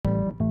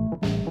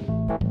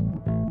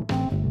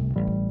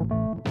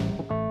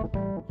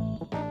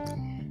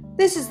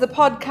This is the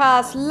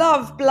podcast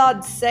Love,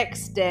 Blood,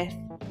 Sex, Death.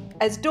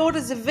 As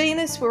Daughters of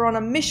Venus, we're on a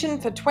mission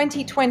for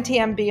 2020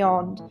 and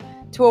beyond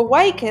to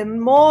awaken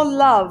more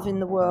love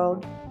in the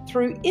world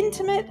through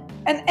intimate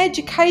and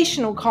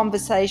educational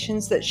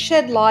conversations that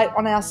shed light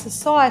on our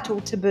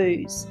societal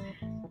taboos.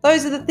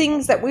 Those are the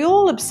things that we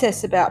all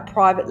obsess about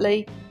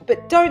privately,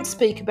 but don't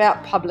speak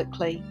about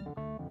publicly.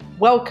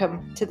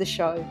 Welcome to the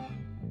show.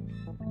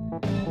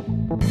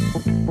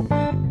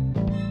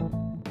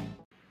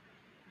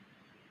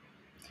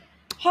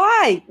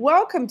 Hi,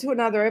 welcome to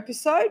another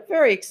episode.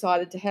 Very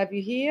excited to have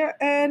you here.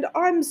 And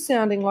I'm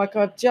sounding like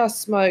I've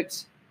just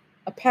smoked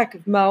a pack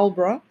of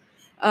Marlboro.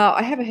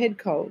 I have a head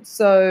cold.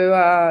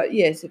 So,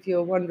 yes, if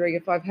you're wondering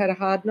if I've had a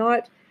hard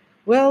night,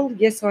 well,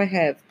 yes, I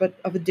have, but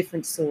of a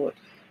different sort.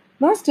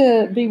 Nice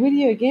to be with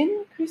you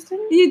again,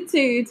 Kristen. You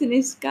too,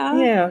 Tanishka.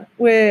 Yeah,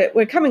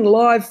 we're coming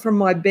live from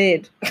my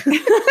bed.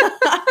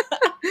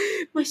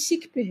 My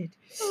sick bed.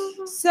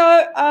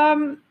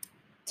 So,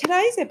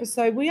 today's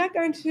episode, we are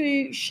going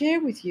to share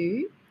with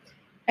you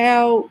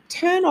our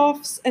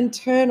turn-offs and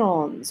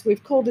turn-ons.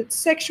 We've called it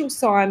Sexual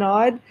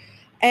Cyanide,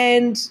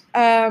 and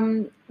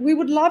we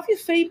would love your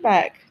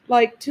feedback,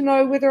 like to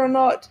know whether or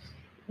not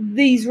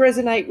these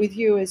resonate with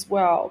you as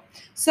well.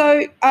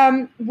 So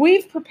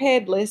we've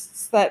prepared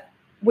lists that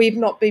we've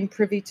not been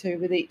privy to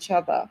with each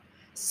other.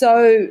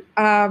 So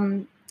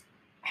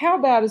how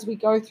about as we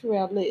go through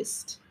our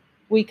list,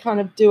 we kind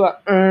of do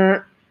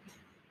a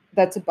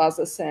that's a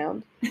buzzer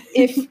sound.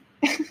 If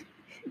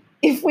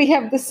we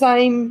have the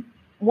same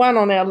one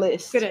on our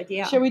list. Good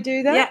idea. Shall we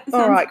do that? Yeah,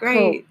 sounds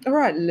great. Cool. All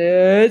right,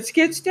 let's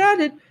get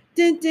started.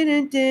 Dun, dun,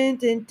 dun, dun,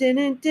 dun, dun,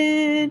 dun,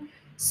 dun.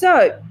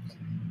 So,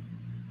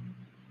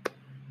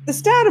 the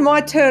start of my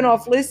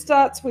turn-off list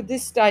starts with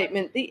this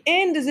statement. The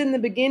end is in the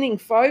beginning,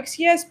 folks.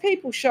 Yes,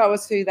 people show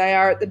us who they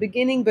are at the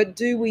beginning, but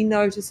do we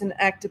notice and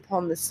act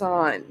upon the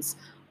signs?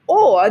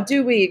 Or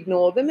do we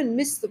ignore them and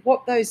miss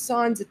what those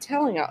signs are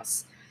telling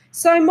us?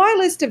 So my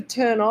list of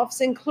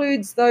turn-offs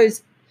includes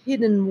those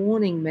hidden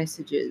warning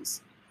messages.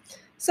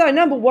 So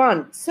number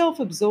one,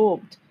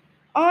 self-absorbed.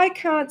 I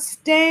can't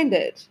stand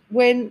it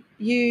when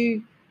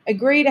you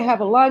agree to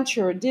have a lunch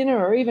or a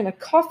dinner or even a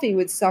coffee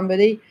with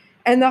somebody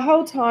and the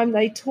whole time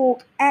they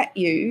talk at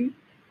you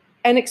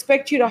and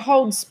expect you to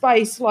hold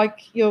space like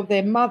you're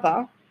their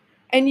mother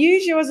and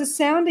use you as a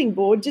sounding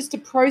board just to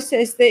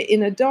process their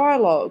inner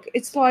dialogue.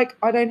 It's like,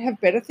 I don't have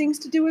better things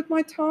to do with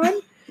my time.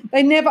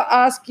 They never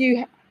ask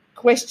you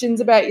questions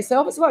about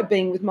yourself. It's like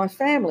being with my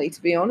family,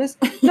 to be honest.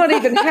 Not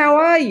even how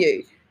are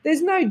you?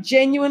 There's no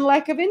genuine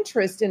lack of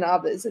interest in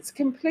others. It's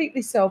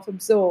completely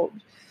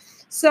self-absorbed.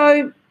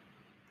 So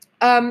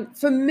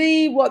for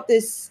me, what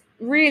this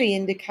really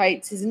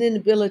indicates is an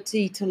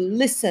inability to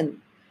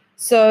listen.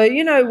 So,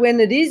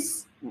 when it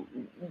is,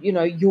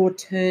 your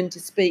turn to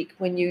speak,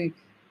 when you,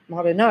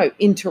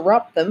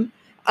 interrupt them,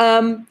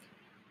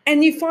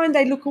 and you find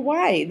they look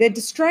away, they're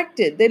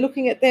distracted, they're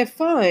looking at their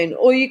phone,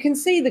 or you can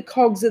see the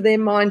cogs of their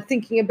mind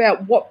thinking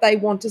about what they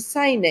want to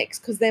say next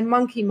because their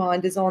monkey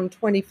mind is on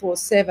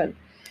 24/7.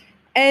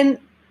 And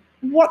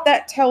what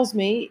that tells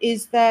me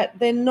is that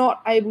they're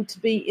not able to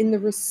be in the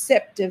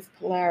receptive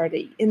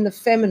polarity, in the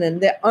feminine.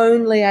 They're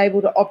only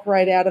able to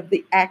operate out of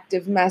the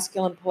active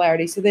masculine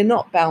polarity, so they're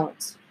not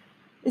balanced.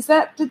 Did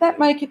that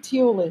make it to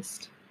your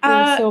list?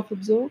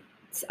 Self-absorbed?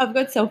 I've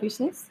got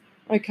selfishness.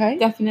 Okay.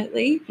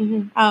 Definitely.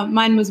 Mm-hmm.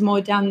 Mine was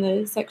more down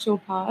the sexual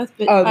path.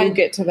 But we'll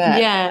get to that.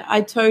 Yeah,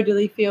 I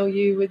totally feel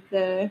you with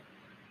the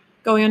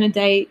going on a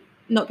date,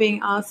 not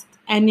being asked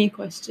any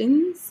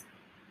questions,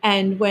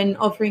 and when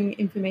offering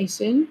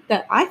information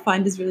that I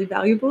find is really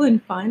valuable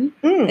and fun,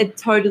 it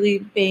totally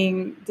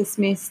being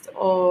dismissed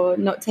or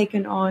not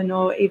taken on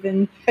or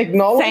even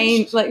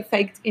acknowledged,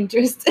 faked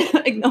interest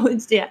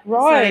acknowledged. Yeah,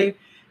 right. So,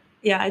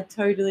 yeah, I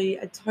totally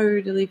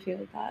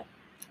feel that.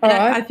 And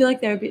I feel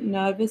like they're a bit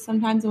nervous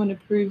sometimes. I want to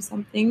prove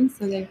something,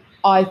 so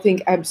I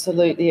think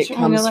absolutely it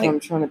comes from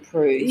trying to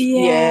prove.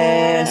 Yeah.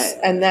 Yes,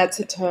 and that's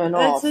a turn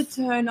off. That's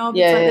a turn off.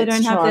 Yeah, it's like they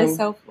don't have their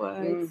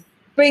self-worth.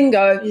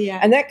 Bingo.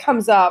 Yeah. And that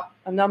comes up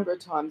a number of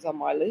times on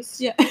my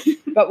list. Yeah.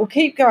 But we'll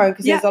keep going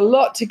because there's a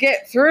lot to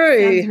get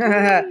through.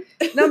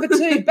 Number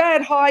 2,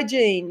 bad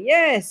hygiene.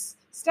 Yes.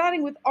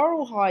 Starting with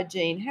oral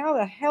hygiene. How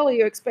the hell are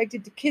you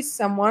expected to kiss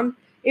someone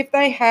if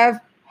they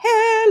have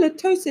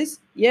halitosis?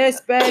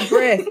 Yes, bad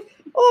breath.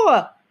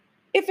 Or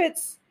if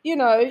it's,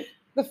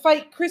 the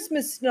fake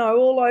Christmas snow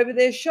all over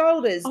their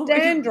shoulders,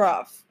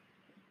 dandruff.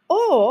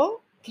 Or,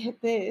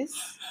 get this,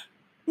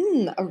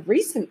 a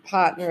recent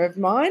partner of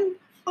mine,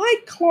 I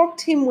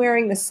clocked him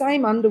wearing the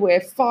same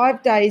underwear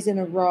 5 days in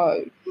a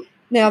row.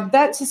 Now,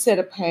 that's a set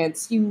of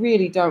pants you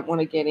really don't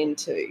want to get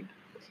into.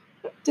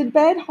 Did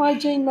bad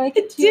hygiene make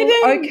it to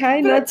you?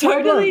 Okay, no problem.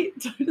 Totally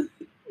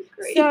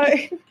agree.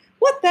 So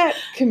what that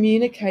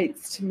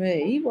communicates to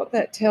me, what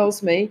that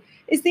tells me,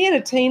 is the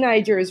inner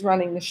teenager is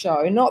running the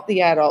show, not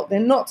the adult. They're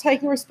not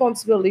taking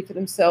responsibility for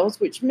themselves,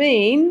 which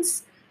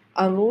means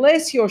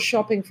unless you're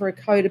shopping for a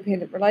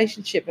codependent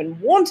relationship and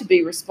want to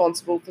be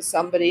responsible for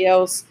somebody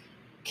else,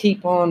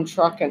 keep on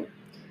trucking.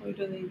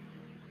 Totally.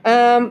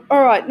 All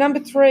right, number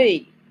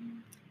 3.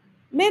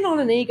 Men on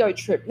an ego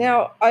trip.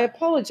 Now, I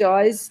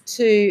apologise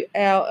to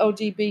our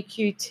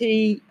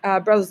LGBTQ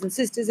brothers and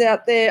sisters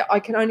out there. I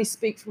can only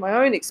speak from my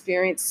own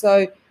experience.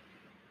 So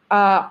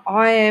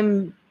I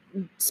am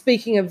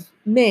speaking of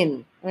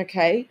men,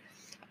 okay?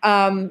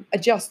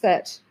 Adjust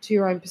that to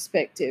your own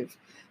perspective.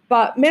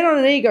 But men on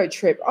an ego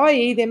trip,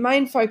 i.e. their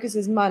main focus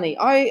is money.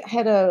 I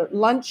had a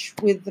lunch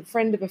with a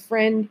friend of a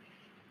friend,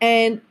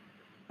 and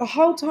the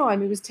whole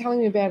time he was telling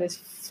me about his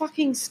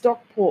fucking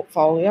stock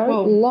portfolio,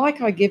 Whoa.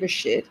 like I give a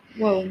shit.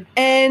 Whoa.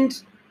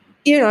 And,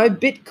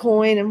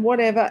 Bitcoin and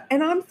whatever.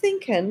 And I'm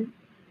thinking,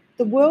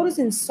 the world is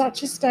in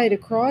such a state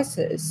of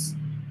crisis,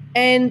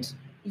 and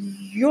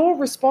you're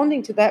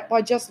responding to that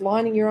by just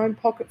lining your own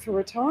pocket for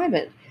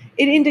retirement.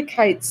 It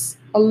indicates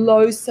a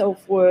low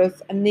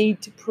self-worth, a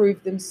need to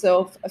prove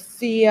themselves, a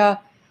fear,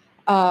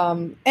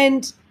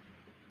 and,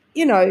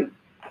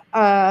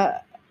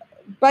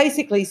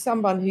 basically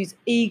someone whose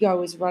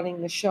ego is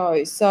running the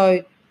show.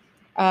 So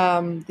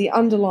the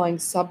underlying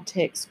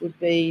subtext would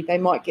be they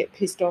might get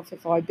pissed off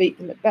if I beat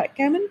them at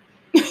backgammon,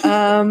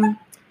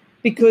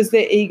 because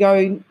their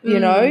ego,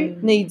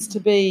 needs to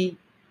be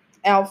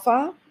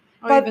alpha.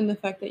 Or But- even the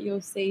fact that you'll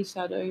see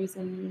shadows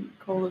and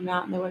call them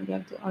out and they won't be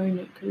able to own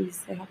it because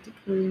they have to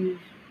prove.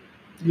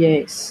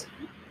 Yes.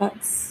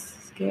 That's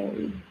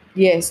scary.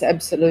 Yes,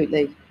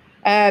 absolutely.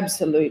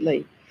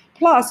 Absolutely.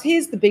 Plus,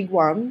 here's the big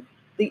one,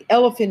 the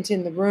elephant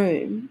in the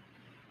room.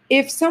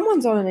 If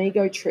someone's on an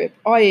ego trip,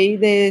 i.e.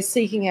 they're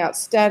seeking out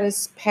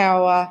status,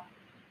 power,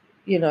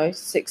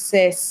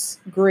 success,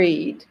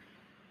 greed,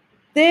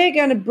 they're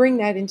going to bring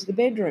that into the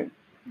bedroom.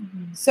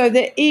 Mm-hmm. So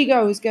their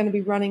ego is going to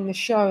be running the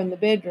show in the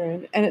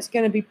bedroom, and it's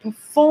going to be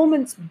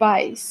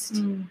performance-based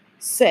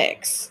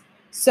sex.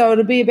 So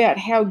it'll be about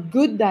how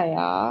good they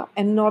are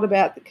and not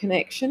about the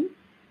connection,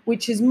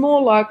 which is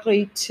more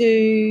likely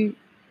to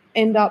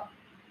end up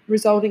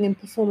resulting in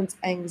performance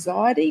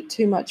anxiety,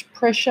 too much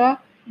pressure,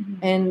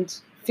 and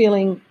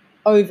feeling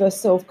over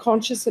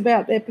self-conscious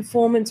about their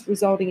performance,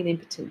 resulting in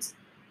impotence.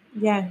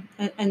 Yeah,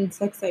 and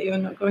sex that you're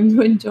not going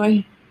to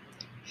enjoy.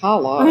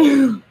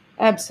 Hello.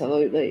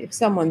 Absolutely. If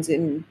someone's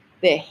in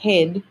their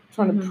head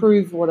trying to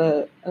prove what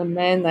a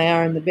man they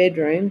are in the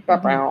bedroom,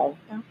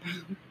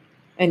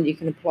 and you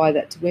can apply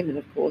that to women,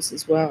 of course,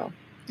 as well.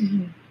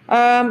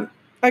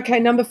 Okay,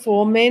 number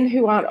 4, men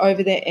who aren't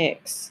over their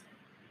ex.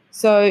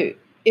 So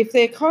if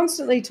they're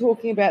constantly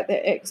talking about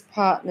their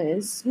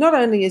ex-partners, not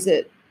only is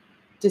it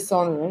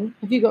dishonouring.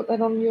 Have you got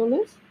that on your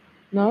list?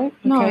 No? Okay.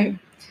 No.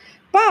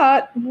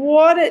 But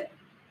what it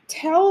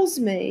tells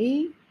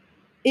me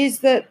is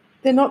that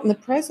they're not in the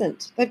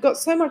present. They've got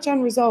so much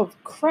unresolved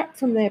crap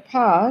from their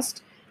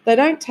past, they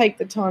don't take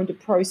the time to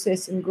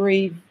process and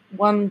grieve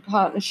one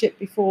partnership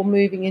before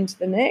moving into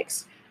the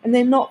next, and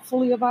they're not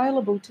fully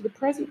available to the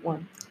present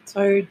one.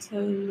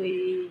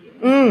 Totally.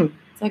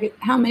 It's like,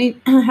 how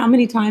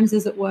many times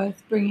is it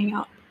worth bringing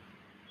up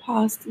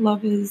past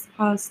lovers,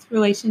 past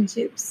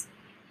relationships?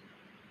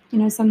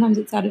 Sometimes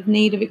it's out of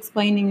need of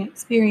explaining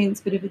experience,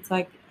 but if it's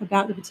like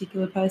about the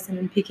particular person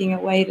and picking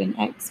away at an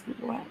ex,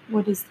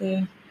 what is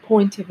the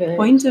point of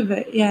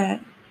it? Yeah,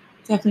 it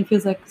definitely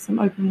feels like some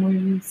open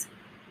wounds.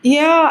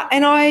 Yeah,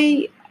 and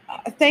I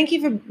thank you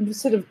for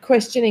sort of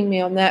questioning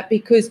me on that,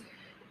 because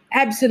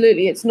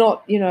absolutely it's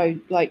not,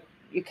 like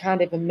you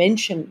can't ever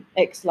mention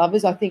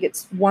ex-lovers. I think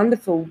it's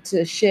wonderful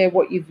to share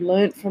what you've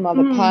learned from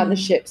other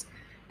partnerships.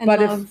 And but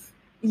love.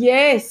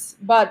 Yeah,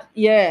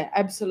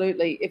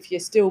 absolutely. If you're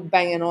still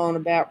banging on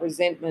about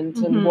resentment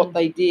and what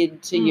they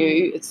did to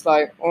you, it's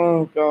like,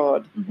 oh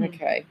God,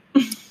 okay.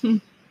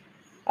 And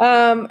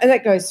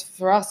that goes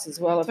for us as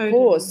well, of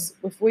course,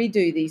 if we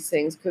do these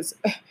things, because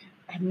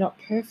I'm not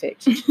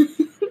perfect.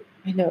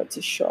 I know it's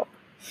a shock.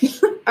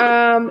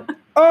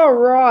 All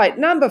right,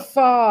 number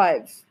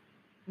 5,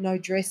 no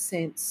dress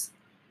sense.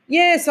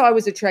 Yes, I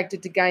was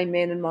attracted to gay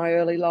men in my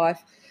early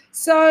life.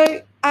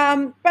 So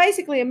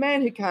basically a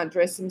man who can't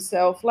dress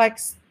himself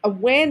lacks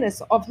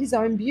awareness of his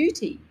own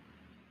beauty.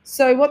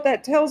 So what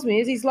that tells me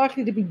is he's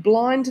likely to be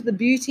blind to the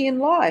beauty in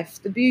life,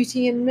 the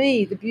beauty in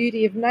me, the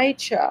beauty of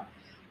nature.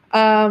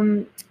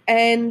 And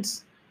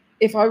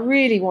if I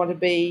really want to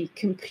be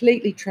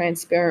completely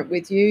transparent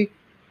with you,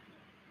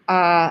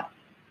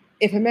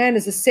 if a man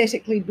is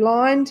aesthetically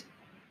blind,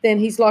 then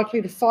he's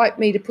likely to fight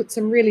me to put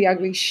some really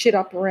ugly shit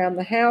up around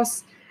the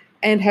house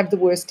and have the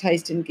worst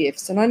taste in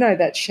gifts. And I know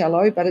that's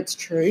shallow, but it's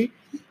true.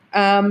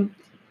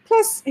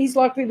 Plus, he's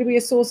likely to be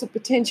a source of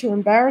potential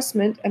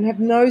embarrassment and have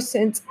no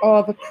sense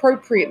of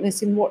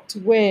appropriateness in what to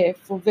wear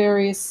for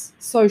various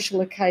social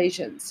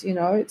occasions.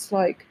 It's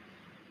like,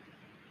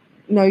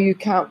 no, you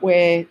can't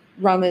wear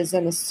runners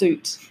and a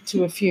suit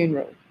to a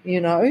funeral,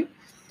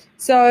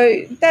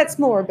 So that's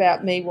more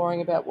about me worrying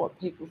about what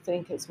people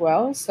think as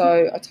well.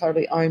 So I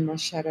totally own my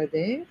shadow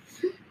there.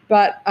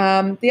 But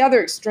the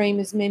other extreme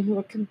is men who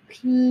are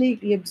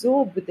completely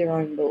absorbed with their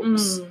own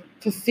looks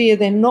for fear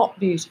they're not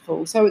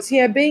beautiful. So it's,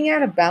 being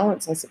out of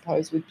balance, I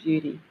suppose, with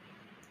beauty.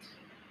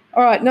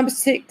 All right, number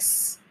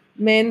 6,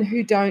 men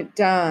who don't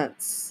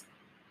dance.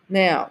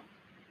 Now,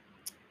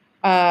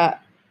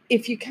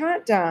 if you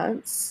can't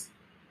dance,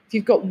 if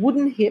you've got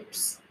wooden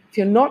hips, if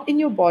you're not in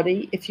your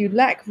body, if you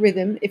lack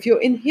rhythm, if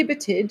you're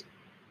inhibited,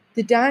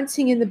 the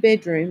dancing in the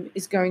bedroom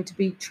is going to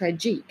be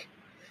tragic.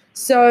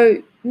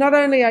 So not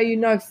only are you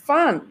no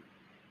fun,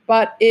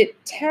 but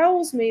it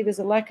tells me there's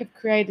a lack of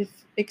creative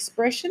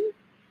expression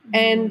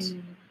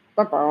and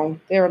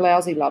they're a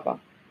lousy lover.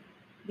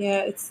 Yeah,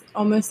 it's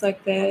almost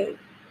like they're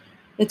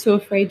too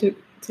afraid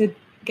to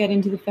get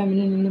into the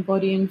feminine in the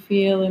body and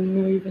feel and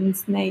move and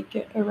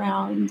snake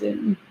around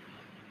and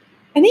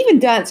even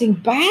dancing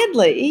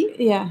badly.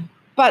 Yeah.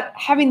 But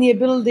having the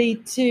ability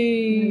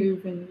to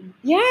move and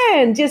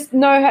and just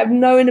have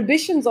no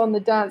inhibitions on the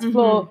dance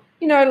floor.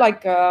 You know,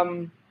 like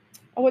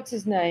what's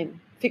his name?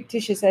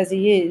 Fictitious as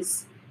he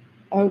is.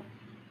 Oh,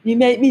 you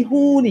make me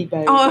horny,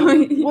 baby.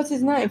 Oh, what's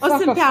his name?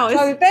 Austin Powers.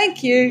 Oh,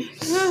 thank you.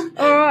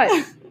 All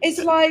right. It's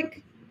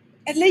like,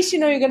 at least you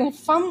know you're going to have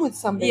fun with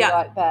somebody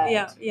like that.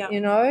 Yeah. You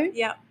know?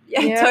 Yeah.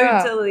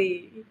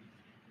 Totally.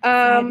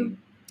 All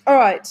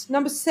right.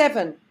 Number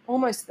 7.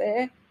 Almost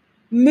there.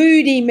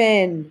 Moody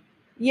men.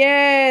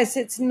 Yes,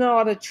 it's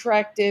not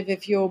attractive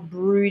if you're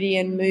broody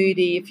and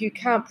moody, if you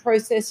can't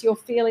process your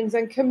feelings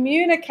and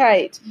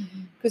communicate.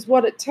 Because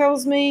what it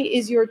tells me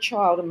is you're a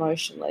child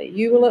emotionally.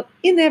 You will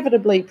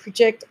inevitably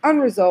project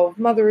unresolved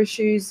mother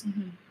issues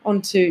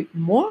onto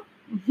moi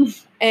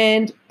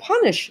and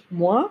punish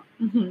moi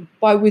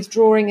by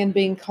withdrawing and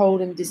being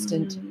cold and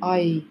distant,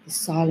 i.e. the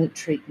silent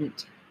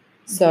treatment.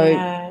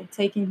 So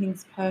taking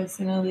things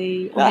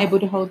personally, unable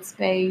to hold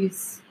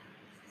space.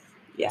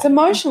 Yeah. It's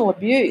emotional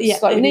abuse.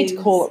 Yeah, we need to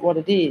call it what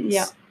it is.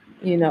 Yeah.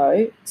 You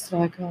know, it's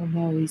like, oh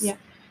no, he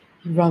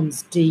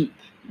runs deep.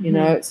 You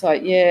know, it's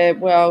like,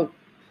 well,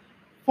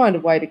 find a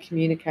way to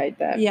communicate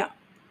that. Yeah.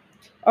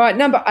 All right,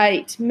 number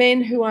 8,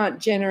 men who aren't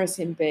generous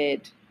in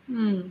bed.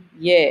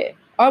 Yeah.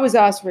 I was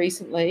asked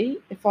recently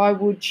if I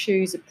would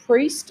choose a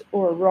priest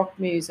or a rock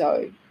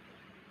muso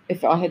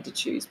if I had to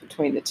choose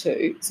between the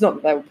two. It's not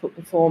that they were put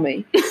before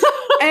me.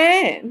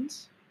 And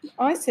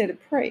I said a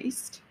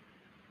priest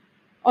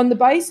on the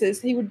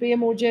basis he would be a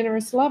more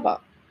generous lover.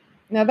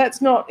 Now,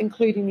 that's not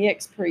including the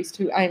ex-priest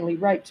who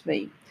anally raped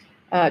me,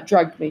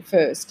 drugged me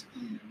first,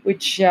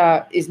 which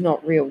is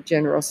not real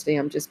generosity.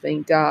 I'm just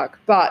being dark.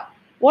 But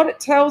what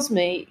it tells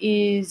me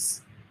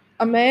is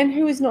a man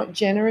who is not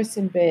generous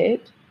in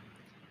bed,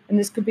 and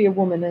this could be a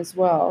woman as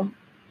well,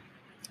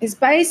 is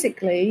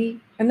basically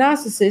a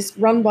narcissist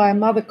run by a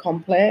mother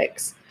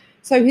complex.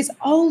 So his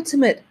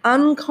ultimate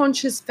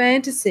unconscious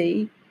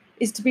fantasy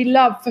is to be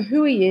loved for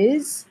who he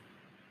is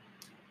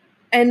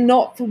and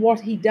not for what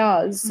he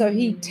does. So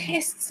he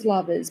tests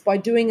lovers by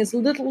doing as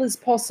little as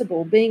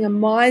possible, being a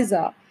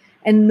miser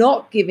and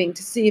not giving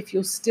to see if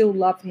you'll still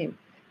love him.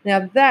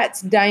 Now,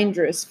 that's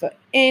dangerous for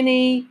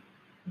any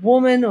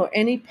woman or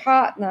any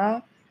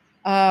partner.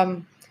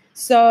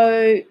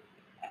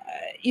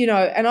 You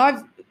know,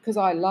 and because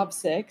I love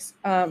sex,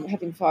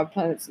 having 5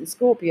 planets in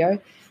Scorpio,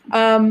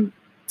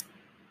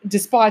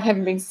 despite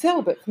having been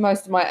celibate for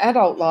most of my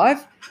adult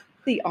life,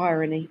 the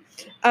irony.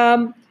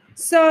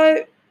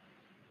 So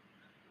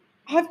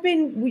I've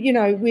been, you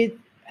know, with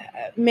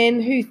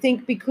men who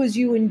think because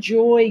you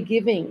enjoy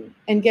giving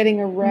and getting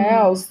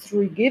aroused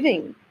through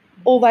giving,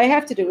 all they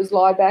have to do is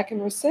lie back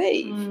and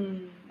receive.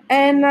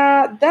 And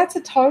that's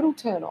a total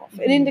turn off.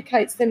 It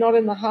indicates they're not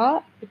in the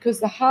heart, because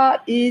the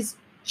heart is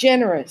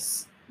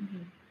generous.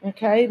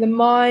 Okay? The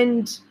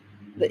mind,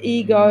 the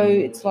ego,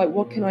 it's like,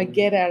 what can I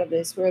get out of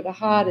this? Where the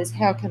heart is,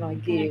 how can I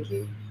give?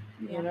 You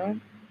know?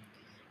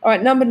 All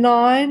right, number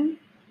 9,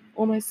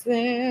 almost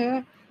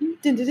there.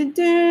 Dun, dun, dun,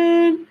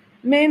 dun.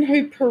 Men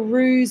who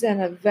peruse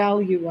and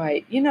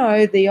evaluate. You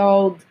know, the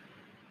old,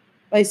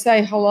 they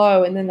say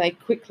hello and then they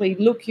quickly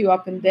look you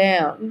up and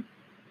down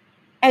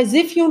as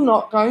if you're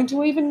not going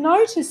to even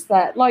notice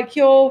that. Like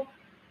you're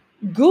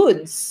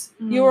goods,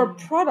 you're a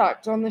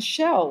product on the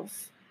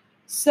shelf.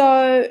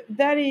 So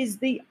that is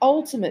the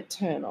ultimate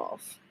turn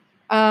off,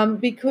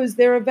 because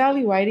they're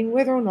evaluating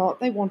whether or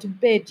not they want to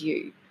bed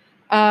you.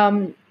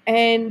 And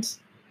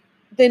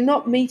they're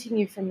not meeting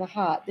you from the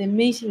heart. They're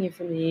meeting you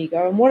from the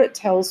ego. And what it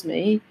tells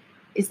me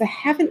is they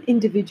haven't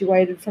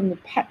individuated from the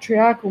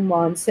patriarchal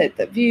mindset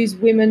that views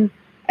women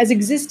as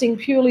existing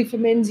purely for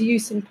men's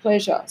use and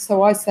pleasure.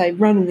 So I say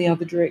run in the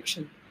other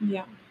direction.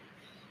 Yeah.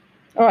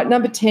 All right,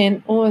 number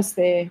 10, almost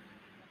there.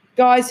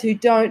 Guys who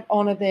don't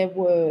honour their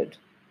word.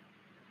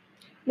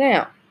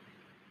 Now,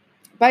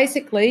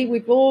 basically,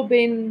 we've all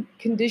been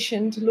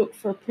conditioned to look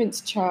for a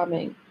Prince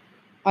Charming.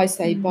 I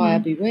say buyer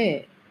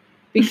beware,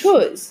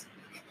 because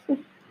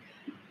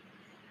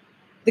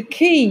the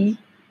key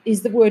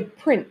is the word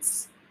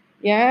prince.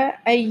 Yeah,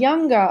 a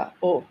younger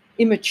or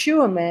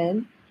immature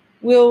man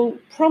will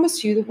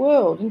promise you the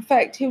world. In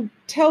fact, he'll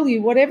tell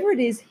you whatever it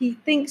is he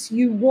thinks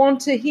you want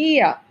to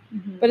hear,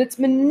 but it's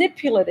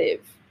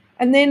manipulative.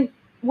 And then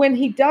when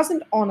he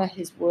doesn't honour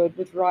his word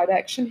with right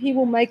action, he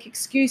will make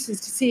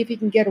excuses to see if he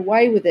can get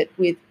away with it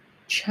with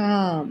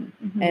charm.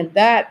 And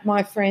that,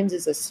 my friends,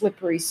 is a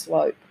slippery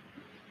slope.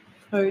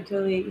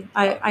 Totally.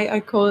 I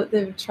call it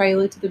the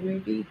trailer to the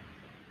movie.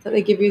 So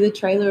they give you the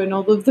trailer and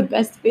all of the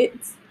best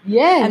bits.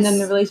 Yes. And then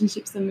the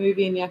relationship's a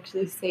movie and you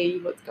actually see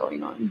what's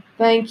going on.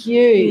 Thank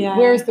you. Yeah.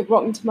 Whereas the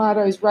Rotten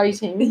Tomatoes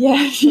rating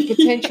Yeah. for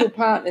potential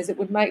partners, it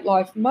would make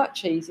life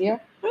much easier.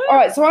 All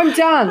right, so I'm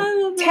done. I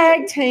love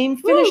Tag it. team,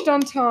 finished Woo.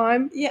 on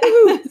time. Yeah,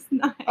 Woo. that's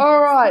nice.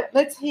 All right,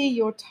 let's hear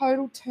your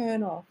total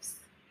turn-offs.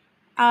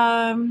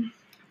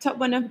 Top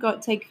one I've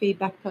got, take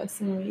feedback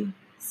personally.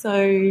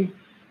 So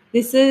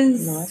this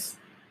is, Nice.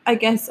 I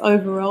guess,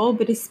 overall,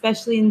 but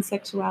especially in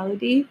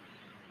sexuality.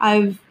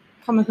 I've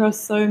come across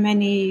so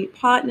many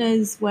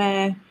partners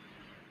where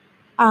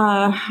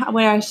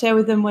I share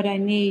with them what I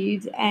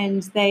need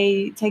and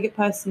they take it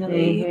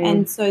personally. Mhm.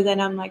 And so then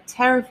I'm like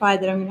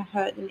terrified that I'm going to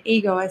hurt an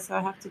ego. So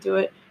I have to do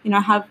it. You know,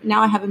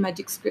 I have a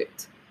magic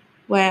script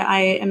where I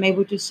am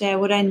able to share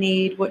what I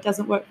need, what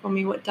doesn't work for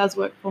me, what does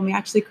work for me. I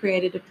actually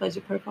created a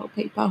pleasure profile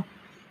paper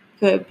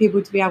for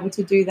people to be able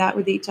to do that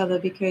with each other,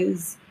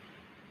 because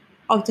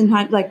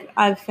oftentimes, like,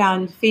 I've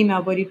found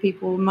female-bodied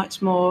people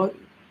much more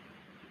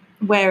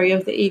wary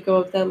of the ego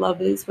of their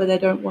lovers, where they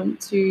don't want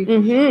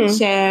to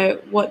share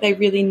what they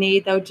really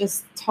need. They'll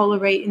just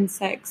tolerate in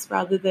sex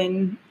rather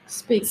than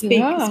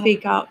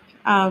speak up.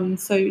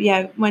 So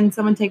yeah, when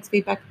someone takes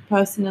feedback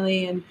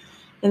personally, and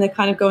then they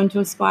kind of go into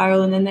a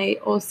spiral, and then they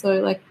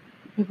also, like,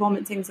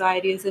 performance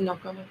anxiety is a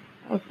knock-on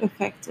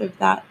effect of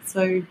that.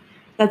 So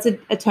that's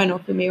a turn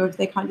off for me. Or if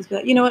they can't just be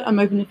like, you know what, I'm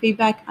open to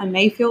feedback. I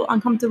may feel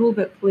uncomfortable,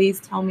 but please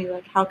tell me,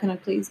 like, how can I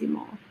please you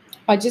more?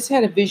 I just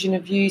had a vision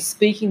of you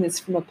speaking this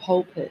from a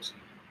pulpit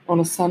on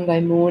a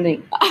Sunday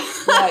morning.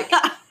 Like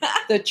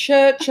the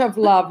Church of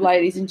Love,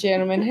 ladies and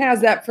gentlemen.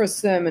 How's that for a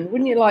sermon?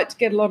 Wouldn't you like to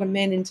get a lot of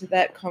men into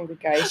that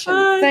congregation?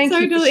 Thank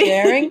you for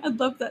sharing. I'd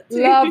love that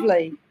too.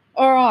 Lovely.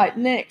 All right,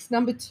 next,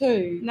 number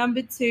 2.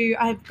 Number 2,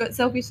 I've got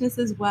selfishness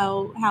as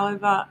well.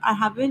 However, I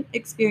haven't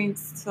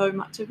experienced so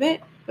much of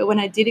it. But when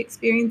I did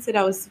experience it,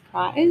 I was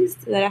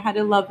surprised that I had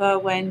a lover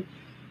when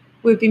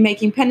we'd be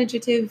making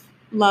penetrative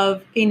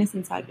love, penis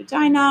inside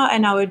vagina,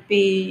 and I would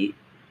be,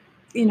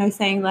 you know,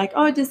 saying like,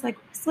 oh, just like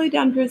slow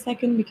down for a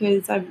second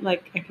because I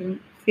can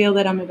feel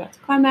that I'm about to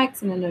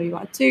climax and I know you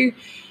are too.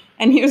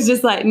 And he was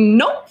just like,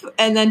 nope.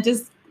 And then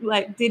just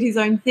like did his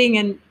own thing.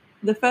 And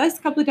the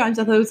first couple of times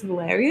I thought it was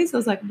hilarious. I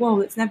was like, whoa,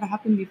 it's never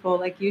happened before.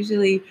 Like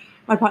usually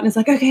my partner's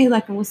like, okay,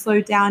 like, and we'll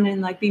slow down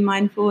and like be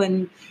mindful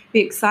and be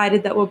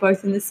excited that we're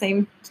both in the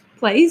same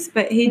place.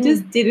 But he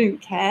just didn't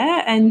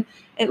care. And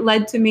it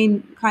led to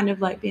me kind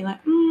of like being like,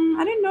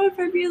 I don't know if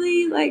I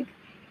really like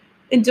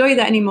enjoy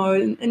that anymore.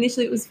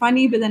 Initially it was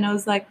funny, but then I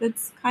was like,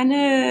 that's kind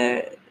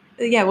of,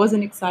 it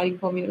wasn't exciting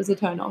for me. It was a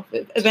turn off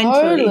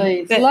eventually. Totally.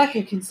 It's lack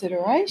of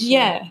consideration.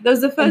 Yeah, that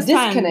was the first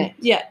disconnect. time.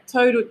 Yeah,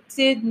 total,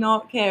 did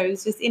not care. He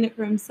was just in it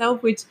for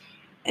himself, which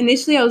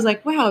initially I was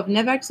like, wow, I've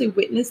never actually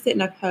witnessed it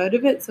and I've heard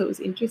of it, so it was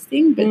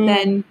interesting. But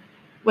then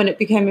when it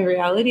became a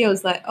reality, I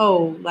was like,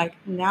 oh, like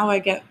now I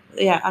get,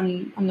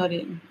 I'm not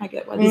in. I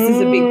get why this is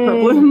a big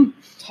problem.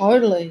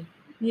 Totally.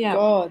 Yeah.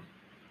 God.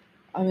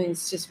 I mean,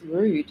 it's just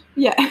rude.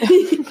 Yeah.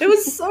 It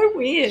was so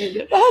weird.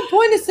 The whole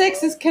point of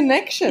sex is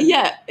connection.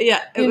 Yeah.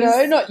 You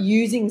know, not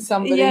using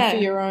somebody for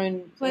your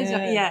own pleasure.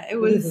 Yeah, it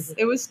was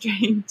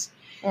strange.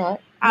 All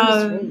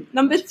right.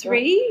 Number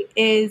 3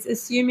 is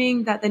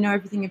assuming that they know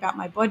everything about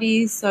my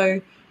body.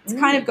 So it's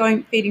kind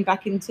of feeding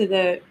back into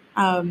the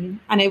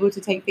unable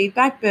to take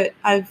feedback. But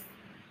I've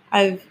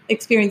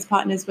experienced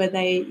partners where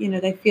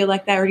they feel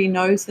like they already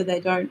know, so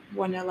they don't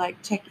want to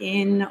like check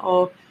in,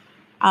 or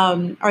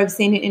I've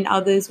seen it in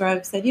others where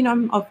I've said,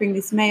 I'm offering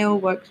this male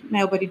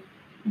body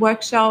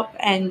workshop,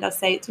 and I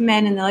say it to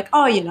men and they're like,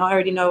 oh, I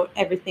already know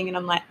everything. And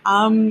I'm like,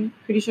 I'm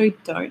pretty sure you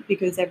don't,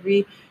 because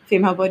every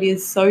female body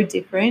is so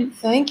different.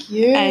 Thank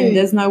you. And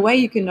there's no way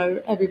you can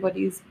know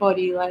everybody's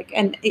body,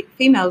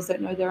 females don't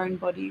know their own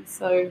bodies.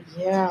 So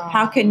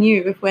how can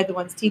you if we're the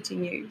ones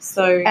teaching you?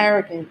 So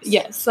arrogance.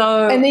 Yeah.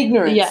 So and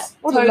ignorance. Yeah.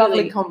 What totally. a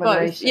lovely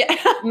combination. Both. Yeah.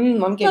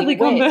 I'm getting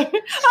wet.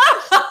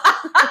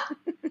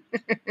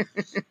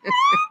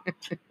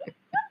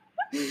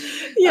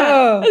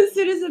 As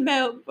soon as a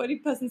male body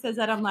person says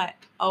that, I'm like,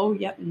 oh,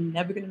 yep,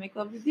 never going to make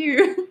love with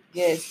you.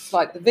 Yes, it's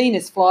like the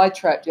Venus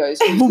flytrap goes.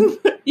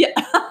 Yeah.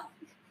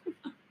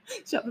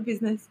 Shut for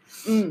business.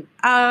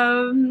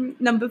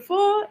 Number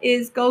 4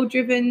 is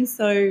goal-driven.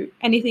 So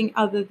anything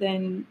other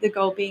than the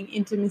goal being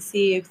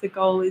intimacy, if the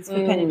goal is for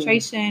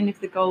penetration,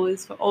 if the goal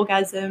is for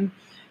orgasm,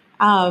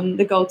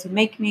 the goal to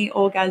make me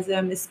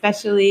orgasm,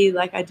 especially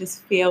like I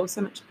just feel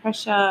so much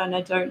pressure and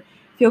I don't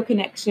feel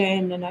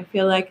connection, and I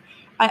feel like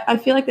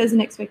there's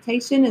an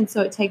expectation, and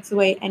so it takes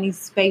away any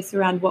space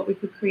around what we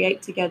could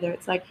create together.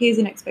 It's like, here's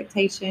an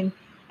expectation,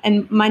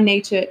 and my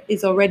nature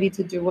is already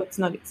to do what's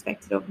not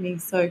expected of me.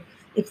 So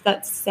if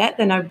that's set,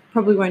 then I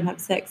probably won't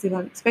have sex. If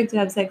I'm expected to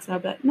have sex, and I'll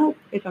be like, nope.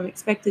 If I'm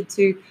expected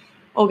to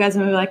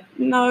orgasm, I'll be like,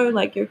 no,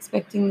 like you're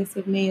expecting this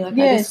of me. Like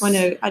yes.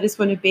 I just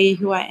want to be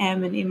who I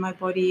am and in my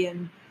body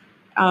and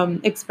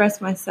express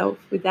myself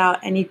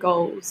without any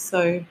goals.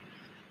 So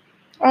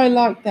I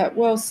like that.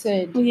 Well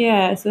said.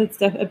 Yeah, so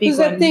it's a big one. Because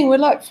that thing, we're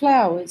like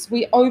flowers.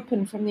 We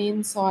open from the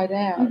inside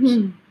out.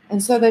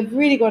 And so they've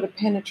really got to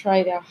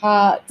penetrate our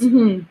hearts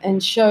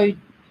and show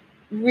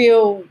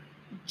real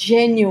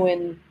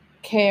genuine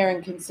care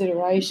and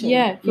consideration.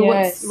 Yeah, for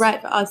yes. what's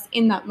right for us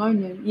in that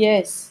moment.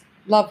 Yes,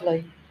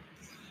 lovely.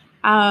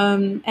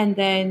 And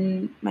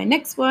then my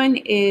next one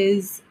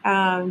is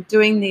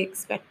doing the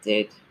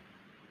expected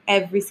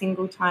every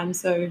single time.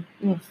 So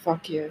Oh,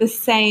 fuck you. the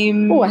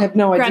same. Oh, I have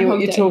no idea Groundhog what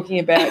you're Day. talking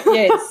about.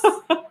 Yes.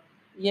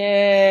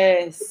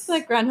 Yes. It's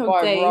like Groundhog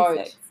By Day. rote.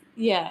 Sex.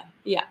 Yeah.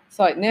 It's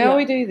like, now Yeah.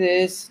 we do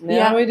this, now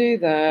Yeah. we do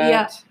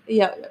that.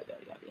 Yeah.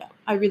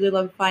 I really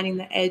love finding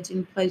the edge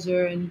and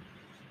pleasure and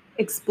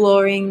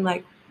exploring.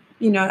 Like,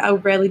 I'll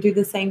rarely do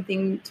the same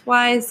thing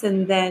twice.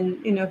 And then,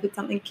 if it's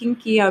something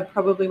kinky, I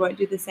probably won't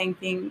do the same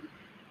thing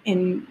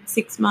in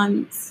 6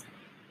 months.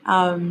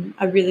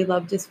 I really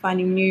love just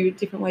finding new,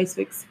 different ways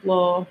to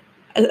explore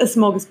a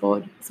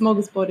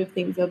smorgasbord of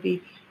things. There'll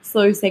be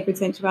slow sacred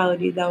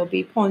sensuality. There'll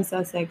be porn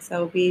star sex.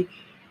 There'll be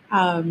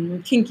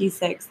kinky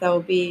sex.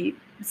 There'll be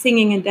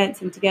singing and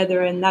dancing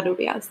together, and that'll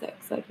be our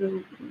sex. Like,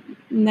 it'll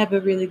never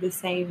really the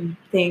same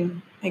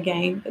thing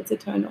again. That's a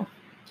turn off.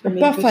 A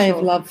buffet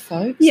of love,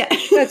 folks. Yeah.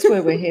 That's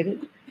where we're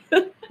headed.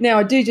 Now,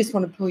 I do just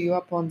want to pull you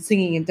up on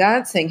singing and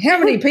dancing. How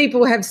many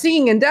people have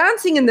singing and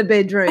dancing in the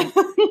bedroom?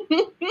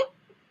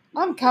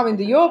 I'm coming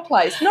to your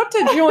place, not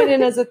to join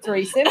in as a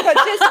threesome, but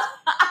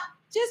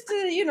just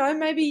to,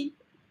 maybe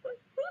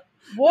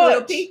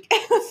watch.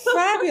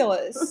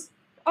 Fabulous.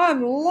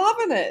 I'm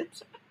loving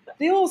it.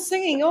 They're all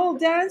singing, all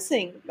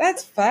dancing.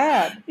 That's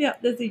fab. Yeah,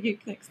 there's a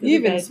uke next to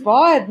You've the bed.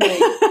 inspired me.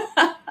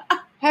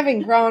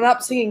 Having grown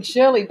up singing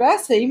Shirley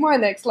Bassey, my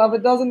next lover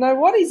doesn't know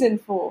what he's in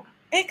for.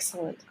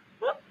 Excellent.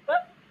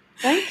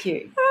 Thank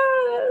you.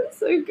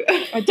 So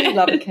good. I do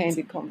love a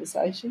candid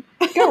conversation.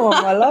 Go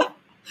on, my love.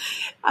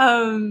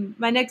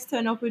 My next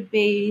turn off would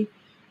be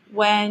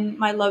when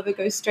my lover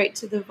goes straight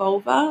to the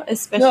vulva,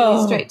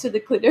 especially straight to the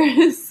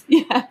clitoris.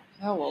 Yeah.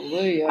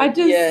 Hallelujah. I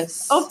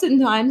just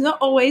oftentimes, not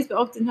always, but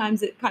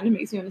oftentimes it kind of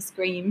makes me want to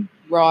scream.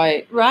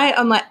 Right.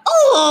 I'm like,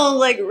 oh,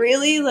 like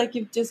really? Like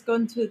you've just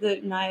gone to the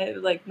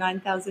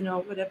 9,000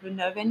 or whatever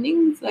nerve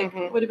endings. Like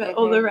what about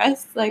all the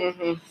rest? Like,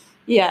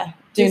 yeah.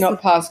 Do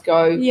not pass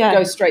go. Yeah.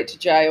 Go straight to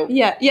jail.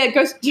 Yeah.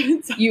 Go.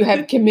 You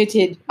have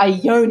committed a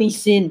yoni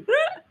sin.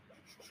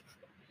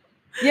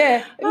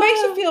 Yeah. It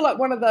makes you feel like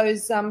one of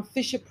those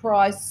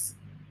Fisher-Price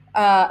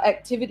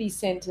activity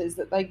centres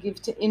that they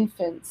give to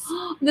infants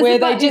where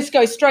they just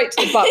go straight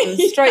to the button,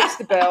 straight to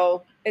the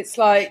bell. It's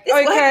like,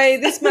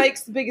 this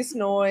makes the biggest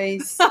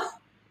noise.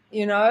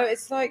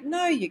 It's like,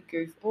 no, you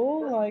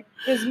goofball. Like,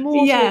 there's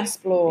more to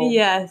explore.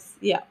 Yes,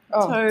 yeah,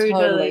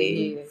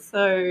 totally.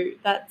 So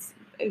that's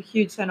a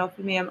huge turn off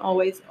for me. I'm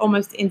always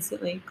almost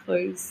instantly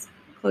close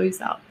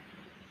up.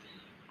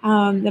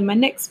 Then my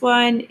next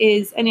one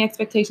is any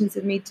expectations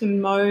of me to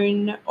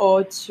moan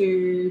or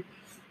to,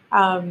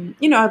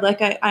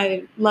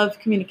 I love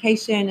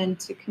communication and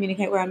to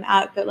communicate where I'm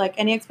at, but like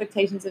any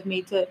expectations of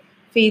me to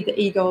feed the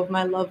ego of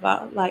my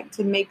lover, like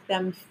to make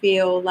them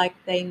feel like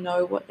they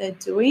know what they're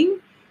doing,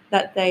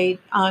 that they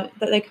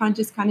can't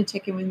just kind of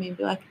check in with me and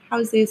be like,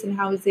 how's this and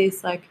how is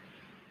this? Like,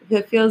 if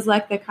it feels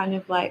like they're kind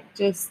of like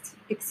just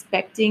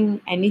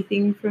expecting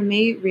anything from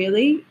me,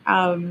 really,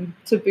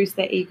 to boost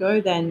their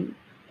ego, then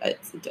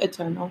it's a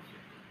turn off.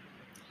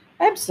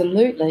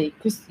 Absolutely,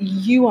 because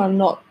you are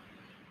not.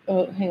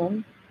 Hang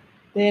on.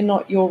 They're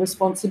not your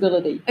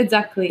responsibility.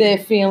 Exactly. Their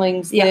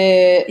feelings,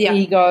 their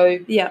ego.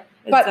 Yeah,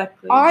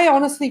 exactly. But I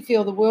honestly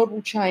feel the world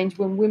will change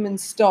when women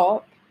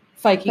stop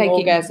faking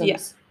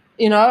orgasms.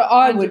 Yeah.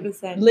 I 100%.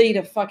 would lead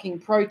a fucking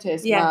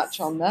protest march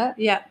on that.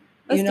 Yeah.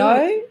 Let's do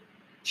it.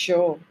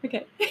 Sure.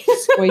 Okay.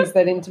 Squeeze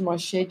that into my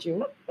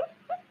schedule.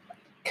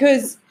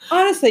 Because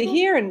honestly,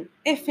 here in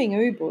effing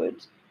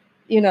Ubud,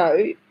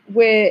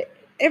 where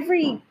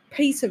every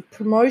piece of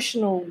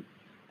promotional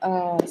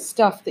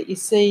stuff that you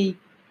see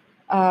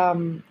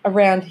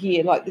around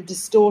here, like the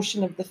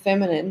distortion of the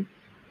feminine,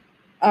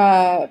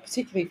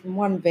 particularly from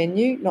one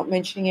venue, not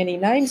mentioning any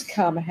names,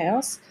 Karma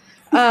House,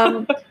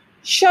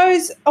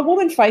 shows a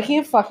woman faking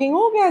a fucking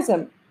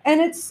orgasm. And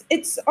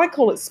it's I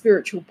call it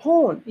spiritual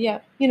porn.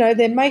 Yeah.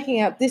 They're making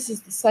out this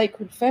is the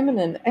sacred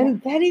feminine,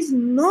 and that is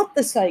not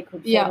the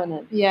sacred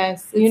feminine.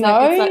 Yes. It's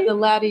like the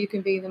louder you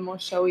can be, the more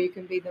showy you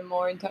can be, the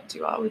more in touch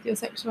you are with your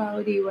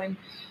sexuality. When,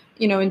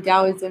 in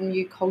Taoism,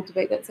 you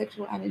cultivate that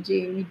sexual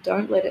energy and you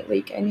don't let it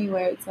leak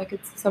anywhere. It's like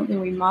it's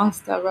something we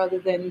master rather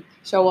than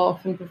show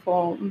off and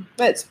perform.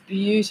 That's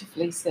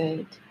beautifully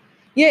said.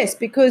 Yes,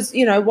 because,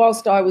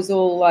 whilst I was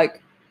all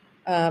like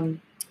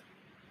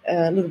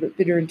a little bit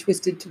bitter and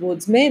twisted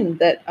towards men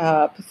that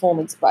are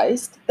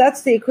performance-based,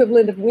 that's the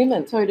equivalent of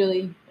women.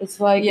 Totally. It's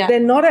like they're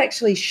not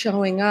actually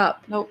showing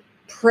up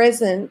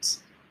present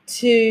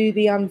to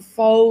the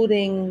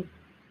unfolding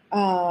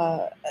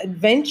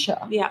adventure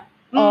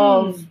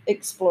of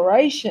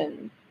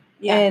exploration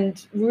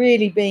and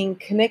really being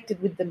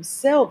connected with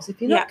themselves. If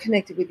you're not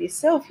connected with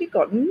yourself, you've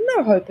got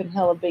no hope in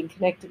hell of being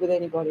connected with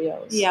anybody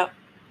else. Yeah.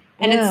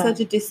 And it's such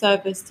a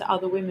disservice to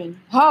other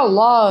women.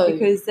 Hello.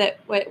 Because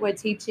we're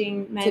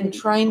teaching men. It's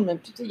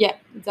entrainment. Yeah,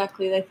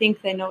 exactly. They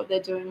think they know what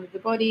they're doing with the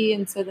body.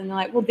 And so then they're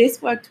like, well,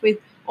 this worked with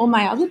all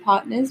my other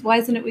partners. Why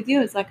isn't it with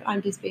you? It's like,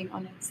 I'm just being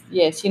honest.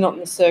 Yes, you're not in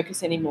the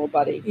circus anymore,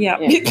 buddy. Yeah.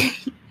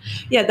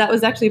 Yeah, that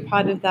was actually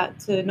part of that,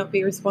 to not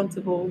be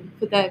responsible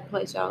for their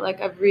pleasure. Like,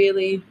 I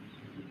really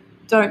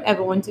don't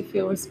ever want to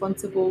feel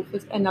responsible for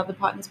another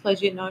partner's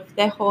pleasure. You know, if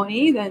they're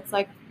horny, then it's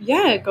like,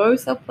 yeah, go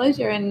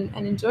self-pleasure and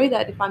enjoy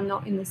that. If I'm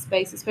not in the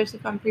space, especially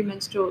if I'm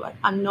premenstrual, like,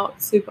 I'm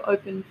not super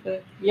open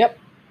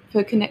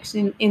for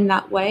connection in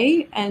that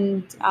way.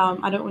 And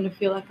I don't want to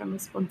feel like I'm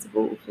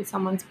responsible for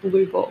someone's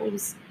blue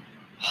balls.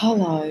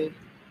 Hello.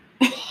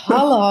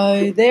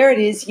 Hello. There it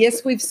is.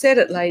 Yes, we've said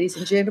it, ladies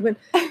and gentlemen.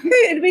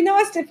 It'd be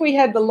nice if we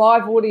had the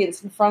live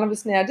audience in front of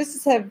us now,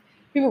 just to have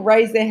people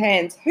raise their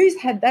hands. Who's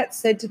had that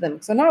said to them?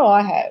 Because I know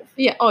I have.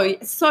 Yeah. Oh,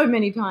 yeah, so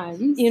many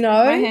times. You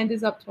know? My hand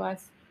is up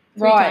twice.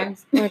 3 Right.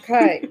 times.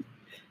 Okay.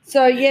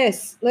 So,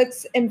 yes,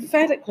 let's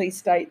emphatically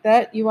state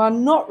that you are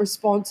not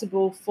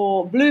responsible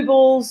for blue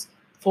balls,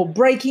 for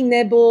breaking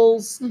their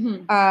balls,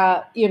 you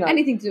know.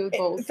 Anything to do with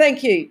balls.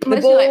 Thank you.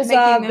 Unless the you're, like, balls making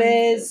are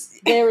them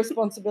their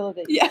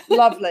responsibility. Yeah.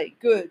 Lovely.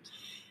 Good.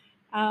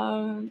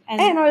 And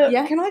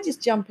Can I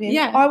just jump in?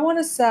 Yeah. I want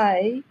to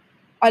say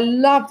I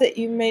love that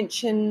you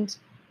mentioned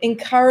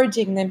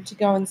encouraging them to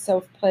go and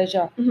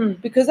self-pleasure,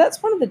 because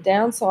that's one of the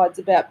downsides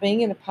about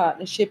being in a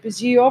partnership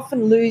is you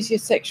often lose your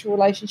sexual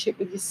relationship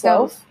with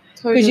yourself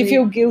because you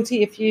feel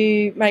guilty if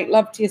you make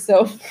love to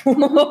yourself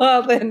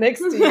while they're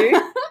next to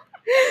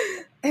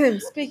you.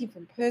 Speaking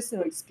from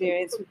personal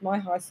experience with my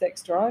high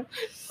sex drive.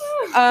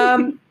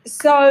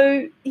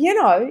 So, you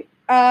know,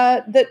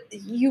 that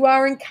you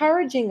are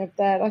encouraging of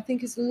that, I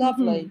think is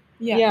lovely.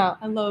 Yeah.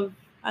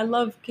 I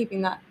love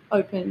keeping that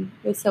open,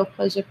 the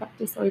self-pleasure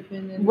practice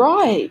open. And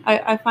Right.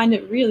 I find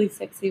it really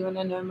sexy when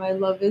I know my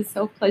love is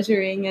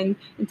self-pleasuring and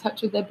in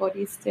touch with their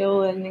body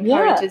still, and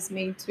encourages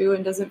me to,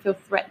 and doesn't feel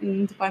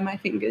threatened by my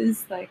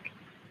fingers. Like,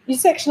 you're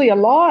sexually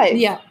alive.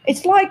 Yeah.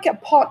 It's like a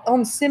pot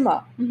on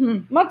simmer.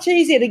 Much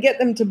easier to get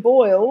them to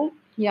boil.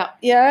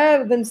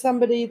 Yeah, than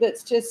somebody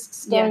that's just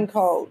stone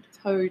cold.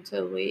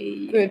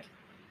 Totally. Good.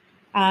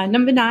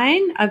 Number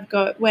 9, I've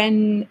got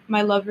when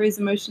my lover is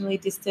emotionally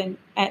distant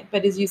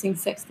but is using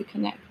sex to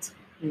connect.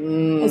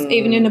 As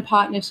even in a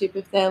partnership,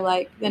 if they're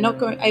like, they're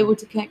not able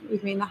to connect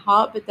with me in the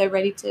heart, but they're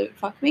ready to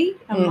fuck me,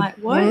 I'm like,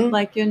 what?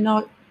 Like, you're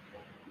not,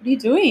 what are you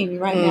doing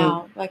right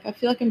now? Like, I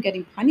feel like I'm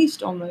getting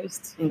punished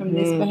almost from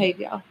this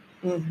behavior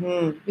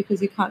because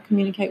you can't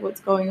communicate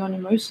what's going on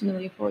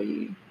emotionally for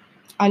you.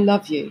 I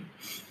love you.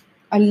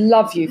 I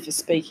love you for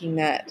speaking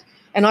that.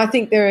 And I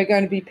think there are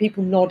going to be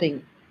people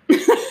nodding.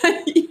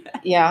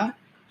 Yeah.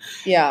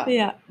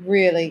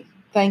 Really.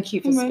 Thank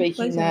you for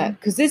speaking that.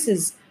 Because this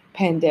is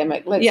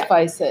pandemic, let's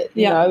face it.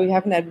 You know, we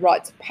haven't had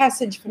rites of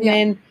passage for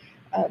men.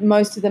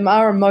 Most of them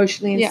are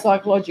emotionally and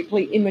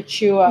psychologically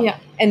immature.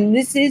 And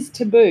this is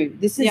taboo.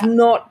 This is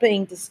not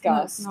being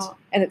discussed. No, it's not.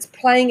 And it's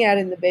playing out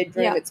in the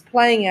bedroom. Yeah. It's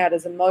playing out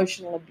as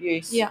emotional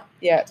abuse. Yeah.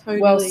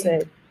 Totally. Well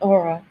said. All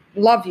right.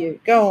 Love you.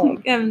 Go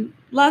on.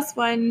 Last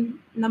one,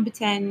 number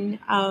 10,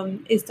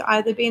 is to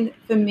either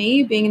for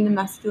me, being in the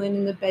masculine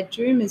in the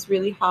bedroom is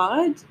really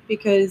hard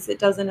because it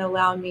doesn't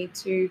allow me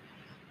to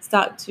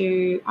start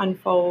to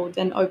unfold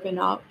and open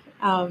up.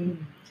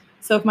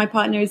 So if my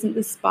partner isn't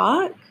the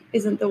spark,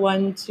 isn't the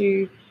one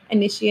to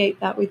initiate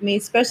that with me,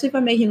 especially if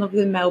I'm making love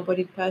with a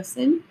male-bodied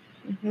person,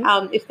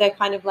 if they're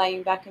kind of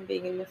laying back and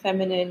being in the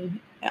feminine,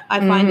 I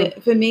find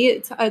it, for me,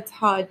 it's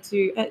hard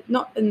to,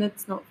 and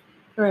that's not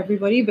for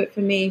everybody, but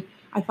for me,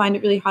 I find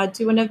it really hard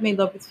to. When I've made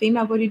love with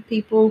female-bodied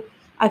people,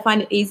 I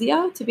find it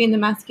easier to be in the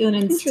masculine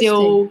and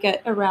still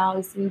get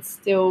aroused and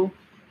still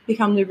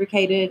become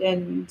lubricated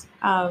and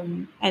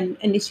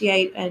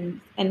initiate and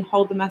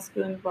hold the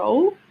masculine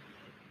role.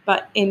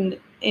 But when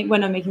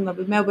I'm making love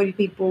with male-bodied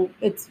people,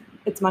 it's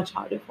much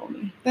harder for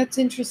me. That's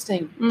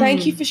interesting.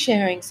 Thank you for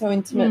sharing so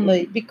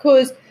intimately,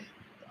 because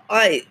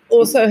I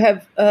also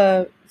have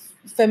a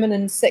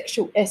feminine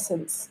sexual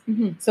essence.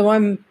 So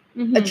I'm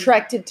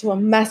attracted to a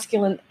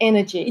masculine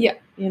energy,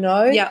 you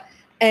know?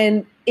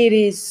 And it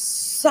is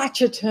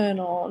such a turn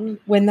on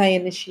when they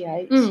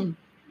initiate.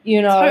 You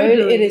know,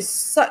 Totally. it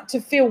is to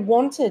feel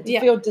wanted,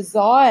 to feel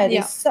desired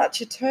is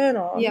such a turn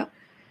on.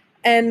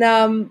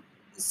 And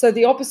so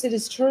the opposite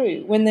is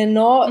true. When they're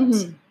not,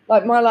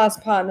 like my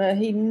last partner,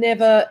 he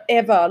never,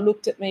 ever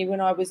looked at me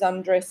when I was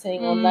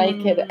undressing or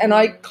naked. And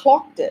I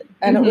clocked it.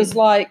 And it was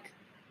like,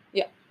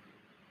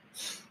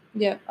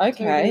 okay.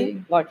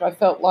 Totally. Like I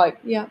felt like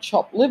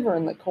chopped liver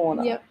in the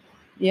corner.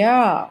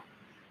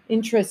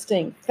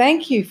 Interesting.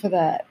 Thank you for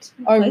that.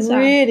 I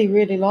really,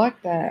 really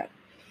like that.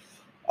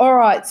 All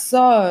right.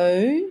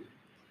 So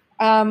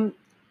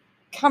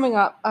coming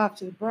up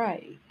after the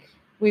break,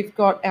 we've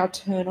got our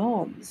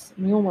turn-ons.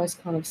 We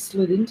almost kind of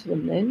slid into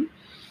them then.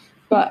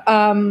 But,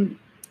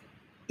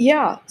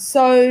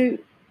 so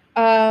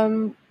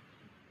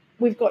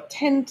we've got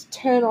 10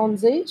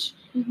 turn-ons each.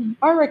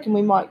 I reckon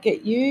we might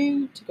get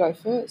you to go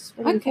first.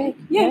 What do you think?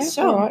 Yeah,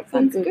 sure. All right,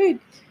 sounds good.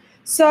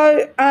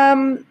 So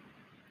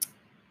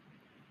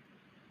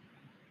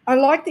I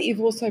like that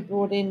you've also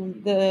brought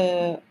in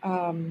the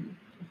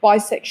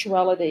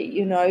bisexuality,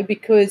 you know,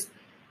 because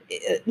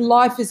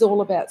life is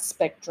all about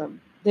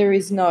spectrum. There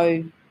is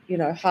no,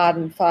 hard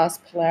and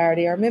fast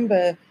polarity. I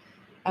remember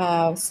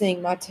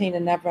seeing Martina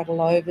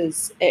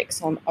Navratilova's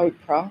ex on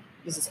Oprah.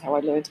 This is how I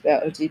learned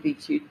about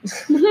LGBTQ.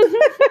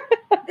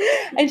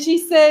 And she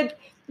said,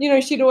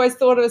 she'd always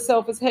thought of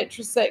herself as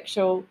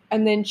heterosexual,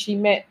 and then she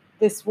met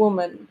this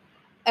woman,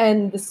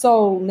 and the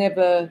soul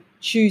never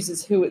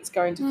chooses who it's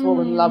going to fall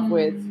in love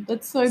with.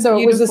 That's so So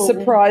beautiful. it was a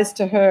surprise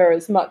to her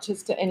as much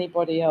as to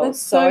anybody else.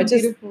 That's so I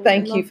just beautiful.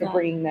 thank I you love for that.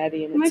 bringing that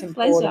in. My It's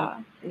important.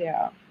 pleasure.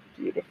 Yeah,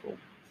 beautiful.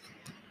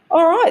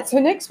 All right, so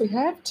next we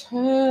have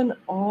Turn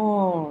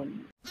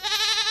On.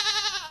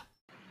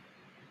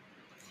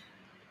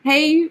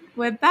 Hey,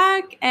 we're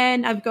back,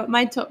 and I've got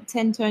my top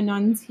 10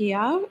 turn-ons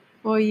here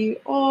for you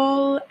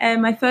all.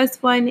 And my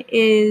first one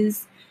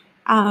is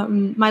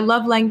my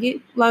love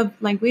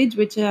language,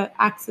 which are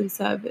acts of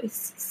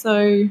service.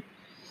 So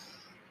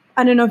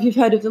I don't know if you've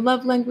heard of the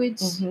love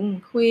language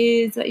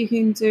quiz that you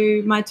can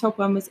do. My top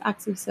one was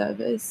acts of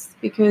service,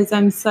 because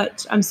I'm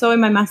so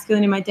in my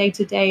masculine in my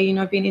day-to-day.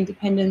 I've been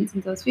independent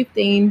since I was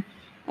 15,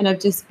 and I've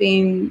just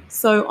been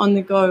so on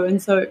the go.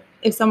 And so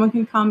if someone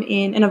can come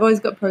in, and I've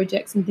always got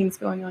projects and things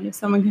going on, if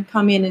someone can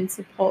come in and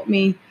support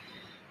me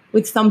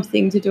with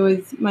something to do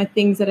with my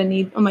things that I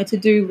need on my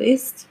to-do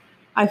list,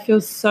 I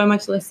feel so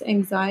much less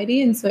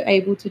anxiety and so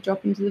able to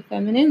drop into the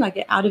feminine, like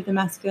get out of the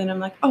masculine. I'm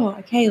like, oh,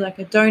 okay, like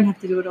I don't have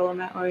to do it all on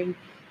my own.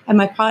 And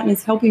my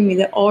partner's helping me.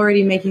 They're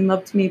already making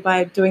love to me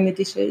by doing the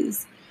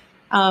dishes.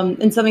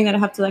 And something that I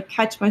have to like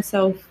catch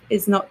myself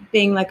is not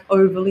being like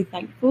overly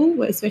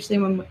thankful, especially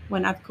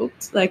when I've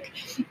cooked. Like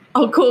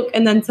I'll cook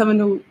and then someone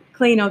will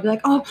clean. I'll be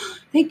like, oh,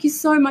 thank you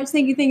so much.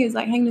 Thank you. It's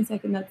like, hang on a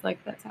second. That's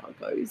how it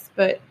goes.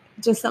 But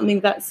just something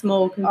that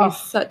small can be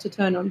such a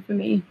turn on for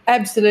me.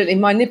 Absolutely.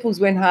 My nipples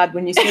went hard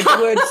when you said the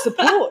word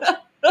support.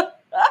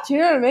 Do you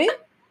know what I mean?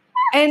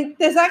 And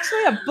there's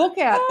actually a book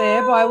out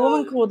there by a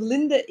woman called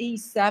Linda E.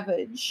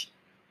 Savage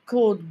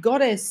called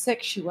Goddess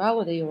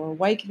Sexuality, or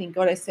Awakening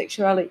Goddess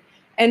Sexuality.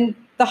 And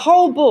the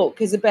whole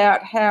book is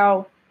about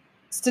how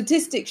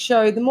statistics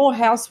show the more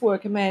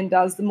housework a man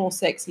does, the more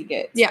sex he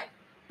gets. Yeah.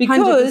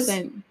 Because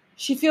 100%.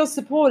 she feels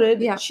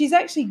supported. Yeah. She's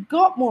actually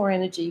got more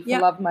energy for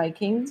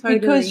lovemaking because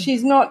Totally.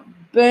 she's not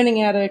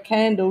burning out her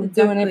candle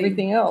doing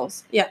everything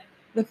else. Yeah.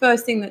 The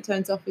first thing that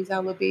turns off is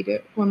our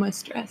libido when we're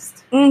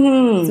stressed.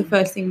 Mm-hmm. It's the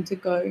first thing to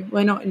go.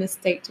 We're not in a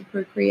state to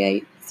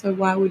procreate, so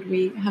why would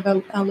we have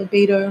our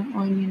libido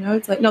on,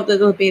 It's like, not that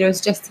the libido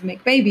is just to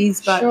make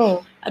babies, but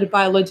at a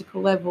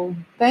biological level,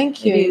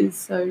 thank you. It is.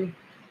 So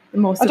the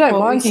more support I don't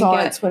mind we can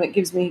science get. when it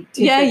gives me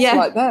tidbits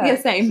like that.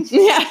 Yeah, same.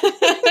 Yeah.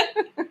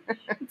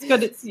 It's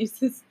got its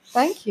uses.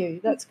 Thank you.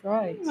 That's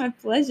great. My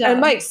pleasure. And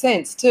it makes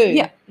sense too.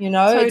 Yeah.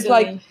 Totally. It's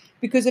like,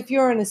 because if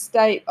you're in a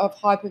state of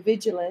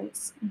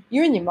hypervigilance,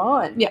 you're in your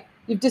mind. Yeah.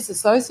 You've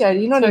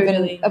disassociated. You're not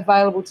even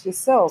available to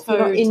yourself. You're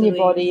not in your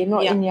body. You're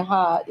not in your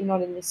heart. You're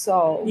not in your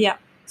soul. Yeah.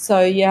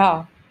 So, you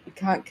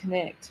can't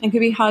connect. And it can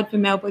be hard for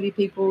male-bodied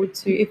people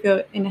to, if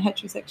you're in a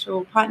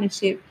heterosexual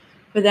partnership,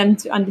 for them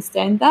to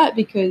understand that,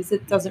 because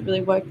it doesn't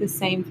really work the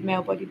same for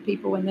male-bodied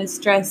people. When there's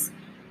stress,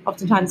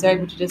 oftentimes they're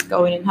able to just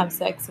go in and have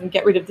sex and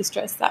get rid of the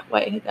stress that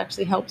way. It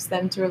actually helps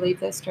them to relieve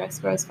their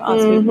stress, whereas for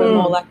us, we're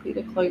more likely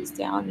to close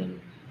down. And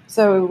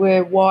so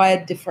we're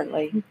wired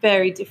differently.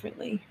 Very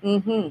differently.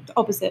 Mm-hmm. The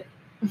opposite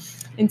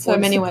in so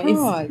many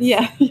ways.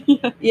 Yeah.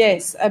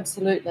 Yes,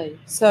 absolutely.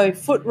 So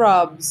foot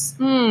rubs.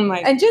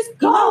 And just,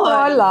 what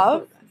I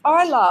love?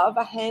 I love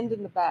a hand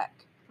in the back.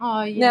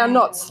 Oh, yeah. Now,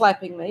 not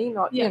slapping me,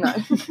 not,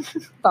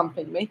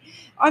 thumping me.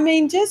 I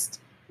mean,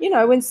 just,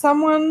 when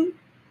someone,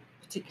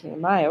 particularly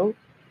a male,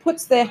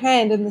 puts their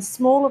hand in the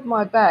small of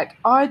my back,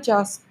 I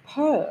just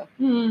purr.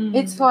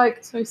 It's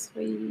like, so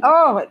sweet.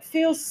 Oh, it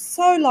feels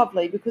so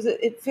lovely because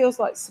it feels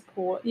like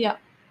support. Yeah.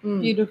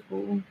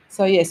 Beautiful.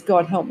 So, yes,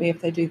 God help me if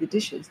they do the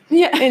dishes.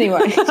 Yeah.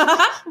 Anyway,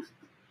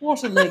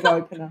 what a leg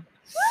opener.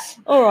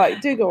 All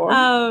right, do go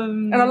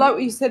on. And I like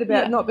what you said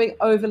about not being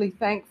overly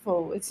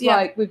thankful. It's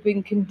like we've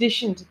been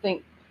conditioned to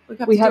think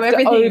we have to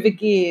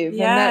overgive, and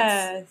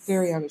that's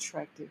very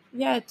unattractive.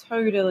 Yeah,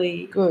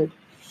 totally. Good.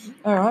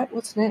 All right,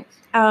 what's next?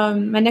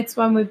 My next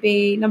one would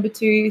be number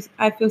 2,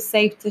 I feel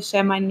safe to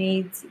share my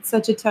needs. It's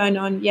such a turn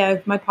on. Yeah,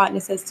 if my partner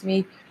says to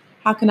me,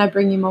 how can I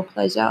bring you more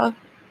pleasure?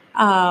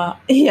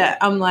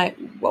 I'm like,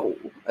 whoa,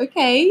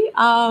 okay.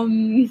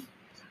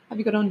 Have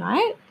you got all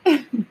night?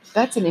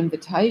 That's an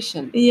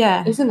invitation.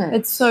 Yeah. Isn't it?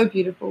 It's so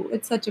beautiful.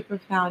 It's such a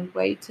profound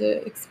way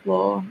to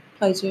explore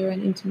pleasure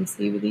and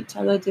intimacy with each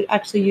other, to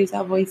actually use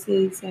our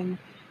voices and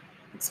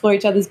explore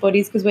each other's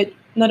bodies, because we're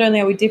not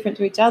only are we different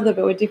to each other,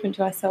 but we're different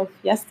to ourselves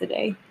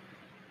yesterday.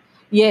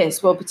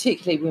 Yes, well,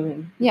 particularly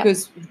women,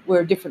 because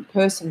we're a different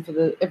person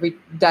for every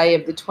day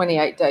of the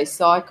 28-day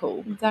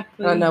cycle.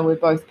 Exactly. And I know we're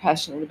both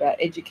passionate about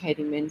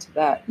educating men to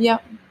that. Yeah.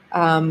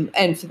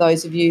 And for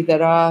those of you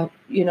that are,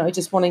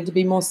 just wanting to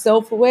be more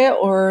self-aware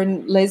or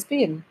in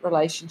lesbian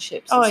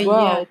relationships as well.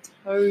 Oh, yeah,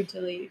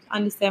 totally.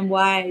 Understand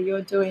why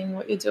you're doing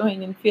what you're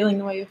doing and feeling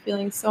the way you're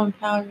feeling is so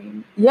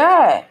empowering.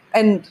 Yeah,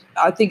 and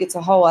I think it's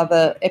a whole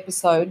other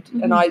episode,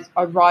 and I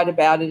write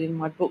about it in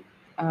my book,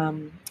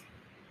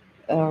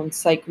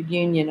 Sacred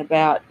Union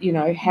about,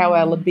 how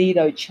our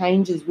libido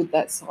changes with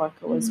that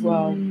cycle as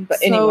well. But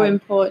so anyway,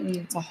 important.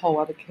 it's a whole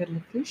other kettle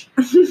of fish.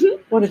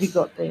 What have you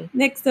got there?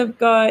 Next, I've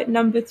got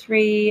number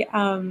 3,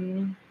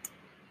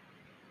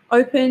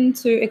 open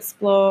to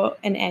explore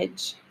an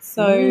edge.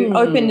 So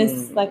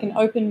openness, like an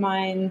open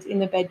mind in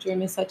the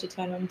bedroom, is such a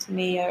turn on to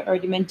me. I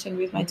already mentioned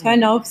with my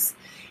turn-offs.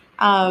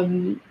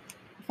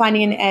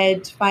 Finding an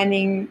edge,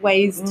 finding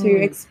ways to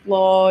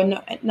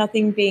explore,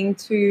 nothing being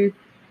too,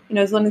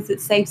 as long as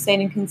it's safe,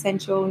 sane, and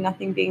consensual,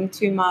 nothing being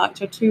too much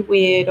or too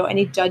weird or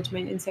any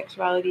judgment in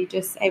sexuality,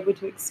 just able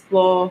to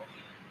explore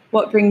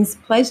what brings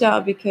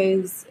pleasure,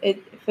 because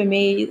for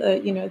me,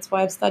 it's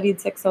why I've studied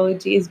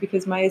sexology, is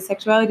because my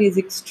sexuality is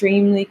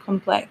extremely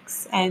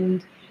complex,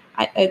 and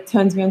it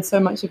turns me on so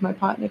much if my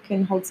partner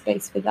can hold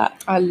space for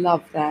that. I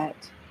love that.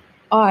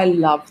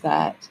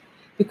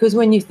 Because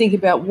when you think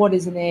about what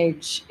is an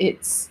edge,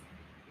 it's,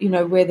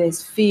 where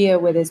there's fear,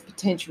 where there's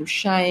potential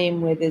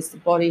shame, where there's the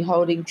body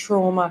holding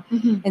trauma.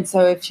 And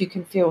so if you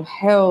can feel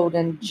held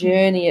and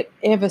journey it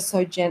ever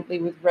so gently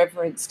with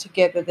reverence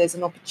together, there's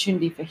an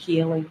opportunity for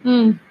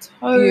healing.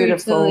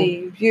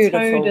 Totally. Beautiful.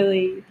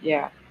 Totally.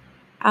 Yeah.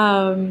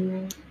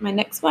 My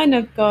next one,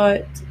 I've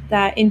got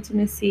that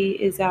intimacy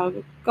is our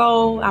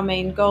goal, our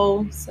main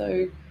goal.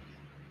 So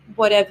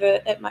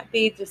whatever it might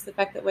be, just the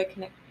fact that we're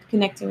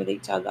connecting with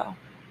each other,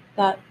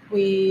 that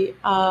we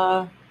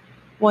are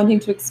wanting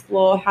to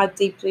explore how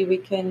deeply we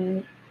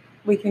can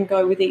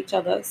go with each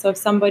other. So if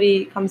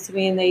somebody comes to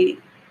me and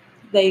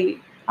they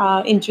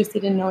are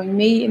interested in knowing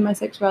me in my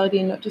sexuality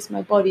and not just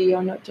my body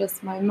or not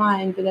just my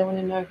mind, but they want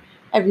to know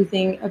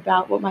everything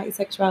about what my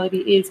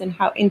sexuality is and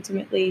how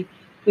intimately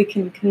we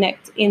can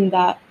connect in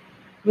that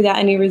without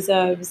any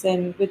reserves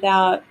and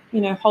without,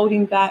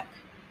 holding back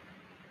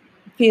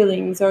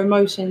feelings or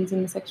emotions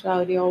in the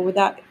sexuality, or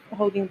without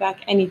holding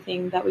back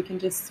anything, that we can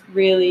just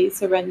really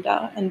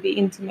surrender and be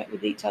intimate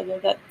with each other.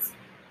 That's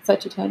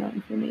such a turn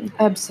on for me.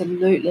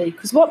 Absolutely.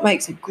 Because what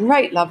makes a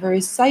great lover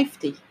is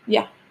safety.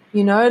 Yeah.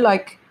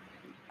 I've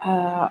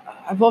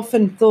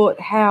often thought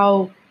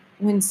how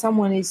when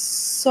someone is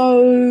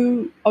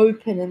so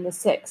open in the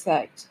sex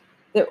act,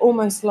 they're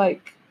almost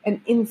like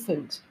an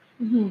infant,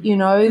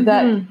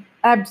 that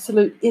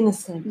absolute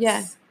innocence.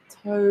 Yeah,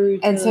 totally.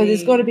 And so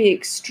there's got to be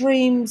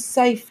extreme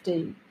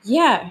safety.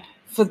 Yeah.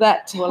 For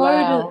that to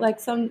allow.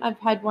 Like I've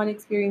had one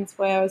experience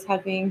where I was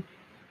having,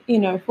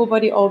 full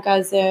body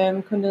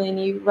orgasm,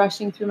 Kundalini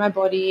rushing through my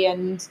body,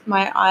 and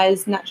my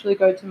eyes naturally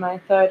go to my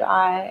third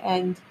eye,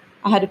 and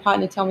I had a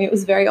partner tell me it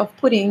was very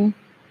off-putting.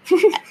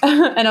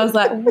 And I was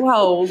like,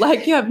 whoa,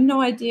 like you have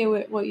no idea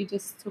what you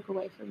just took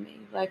away from me.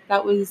 Like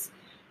that was,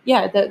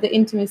 the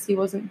intimacy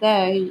wasn't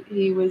there.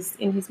 He was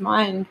in his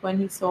mind when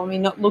he saw me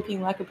not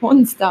looking like a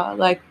porn star,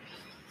 like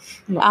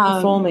not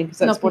performing, because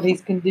that's what he's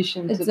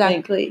conditioned to think.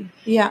 Exactly.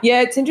 Yeah.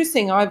 Yeah, it's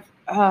interesting. I've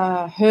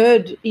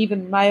heard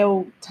even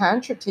male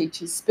tantra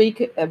teachers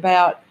speak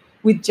about,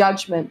 with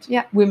judgment,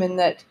 women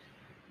that,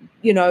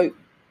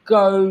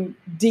 go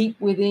deep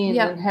within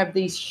and have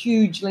these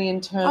hugely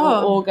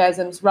internal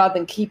orgasms rather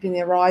than keeping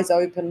their eyes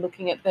open,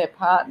 looking at their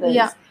partners.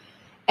 Yeah.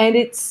 And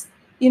it's,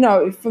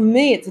 for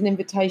me, it's an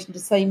invitation to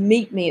say,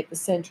 meet me at the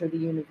center of the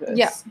universe.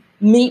 Yeah.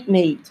 Meet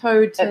me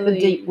at the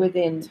deep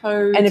within.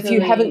 Totally. And if you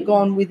haven't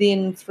gone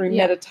within through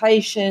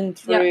meditation,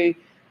 through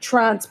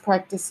trance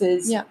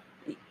practices,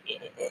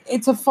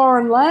 it's a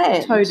foreign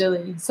land.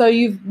 Totally. So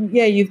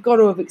you've got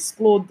to have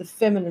explored the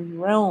feminine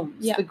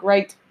realms, the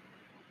great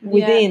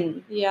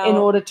within, in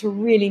order to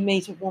really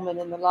meet a woman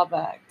in the love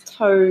act.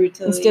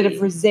 Totally. Instead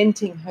of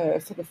resenting her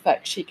for the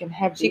fact she can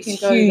have these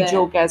huge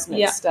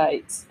orgasmic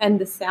states. And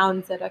the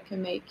sounds that I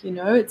can make,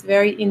 it's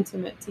very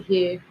intimate to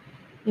hear,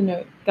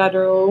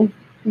 guttural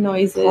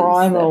noises,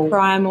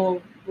 primal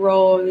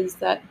roars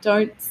that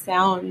don't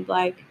sound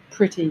like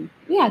pretty.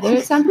 Yeah, they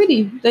don't sound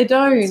pretty. They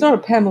don't. It's not a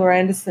Pamela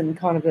Anderson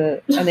kind of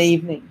an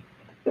evening.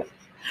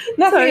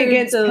 Nothing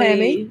against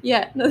Pammy.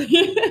 Yeah.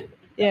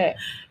 Yeah.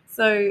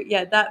 So,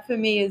 that for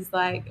me is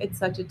like, it's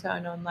such a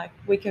turn on. Like,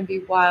 we can be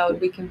wild,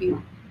 we can be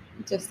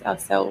just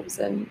ourselves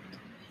and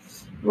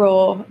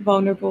raw,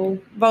 vulnerable.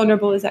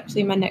 Vulnerable is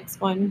actually my next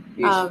one.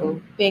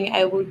 Beautiful. Being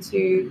able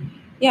to,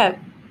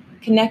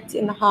 connect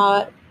in the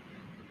heart,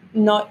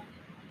 not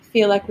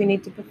feel like we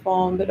need to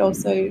perform, but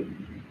also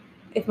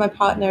if my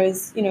partner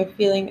is,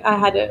 feeling, I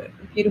had a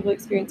beautiful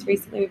experience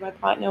recently with my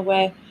partner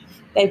where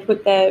they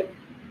put their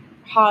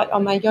heart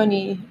on my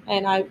yoni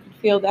and I could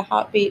feel their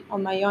heartbeat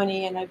on my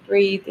yoni and I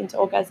breathed into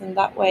orgasm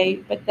that way.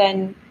 But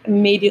then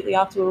immediately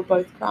after we were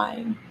both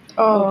crying.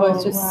 We were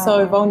both just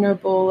so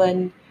vulnerable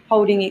and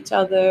holding each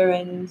other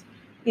and,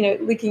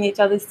 licking each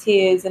other's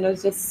tears. And it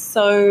was just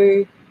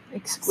so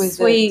exquisite.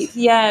 Sweet.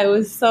 Yeah, it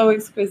was so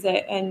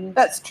exquisite. And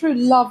that's true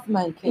love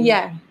making.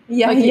 Yeah.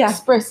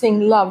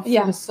 Expressing love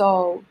for the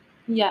soul.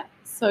 Yeah,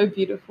 so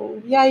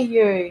beautiful. Yay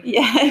you.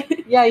 Yeah.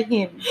 Yay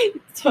him.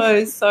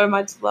 So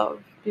much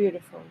love.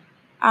 Beautiful.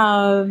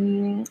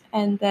 And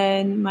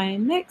then my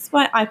next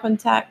one, eye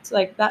contact,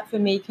 like that for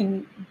me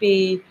can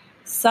be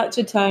such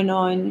a turn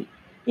on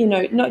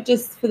not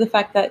just for the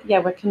fact that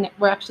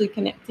we're actually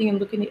connecting and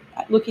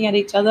looking at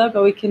each other,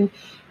 but we can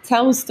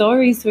tell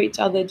stories to each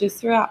other just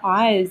through our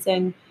eyes,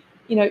 and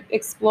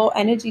explore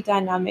energy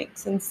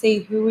dynamics and see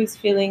who is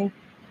feeling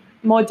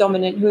more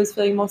dominant, who is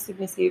feeling more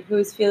submissive, who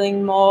is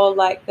feeling more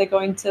like they're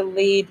going to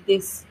lead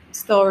this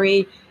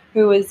story,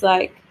 who is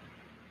like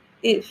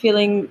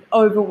feeling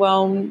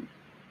overwhelmed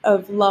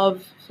of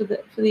love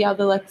for the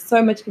other. Like,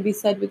 so much can be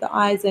said with the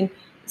eyes, and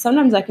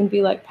sometimes I can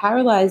be like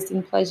paralyzed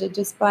in pleasure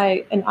just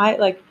by an eye.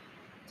 Like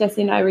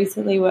Jesse and I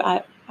recently were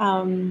at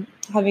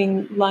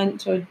having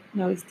lunch, or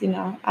no, it was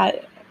dinner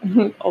at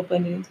all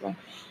blended into one,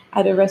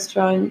 at a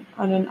restaurant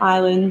on an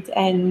island,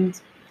 and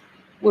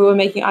we were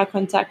making eye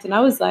contact, and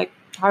I was like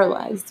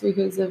paralyzed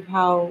because of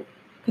how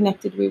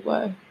connected we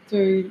were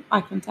through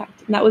eye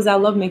contact, and that was our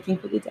lovemaking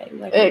for the day.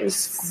 Like, it was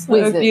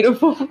so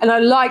beautiful. And I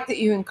like that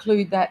you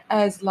include that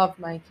as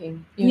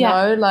lovemaking. You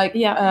know, like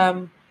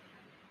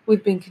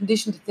we've been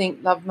conditioned to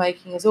think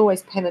lovemaking is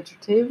always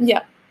penetrative.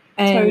 Yeah,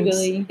 and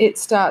totally. It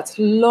starts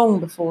long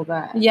before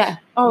that. Yeah.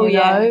 Oh, you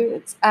know,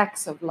 it's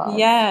acts of love.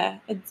 Yeah,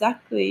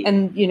 exactly.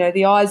 And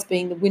the eyes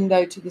being the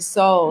window to the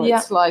soul. Yeah.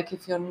 It's like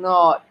if you're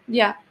not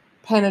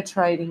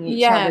penetrating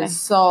each other's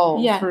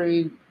soul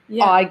through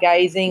eye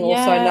gazing,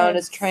 also known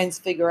as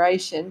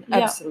transfiguration.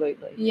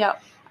 Absolutely. Yeah.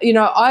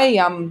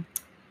 I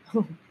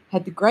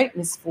had the great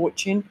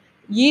misfortune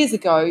years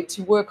ago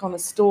to work on a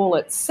stall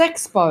at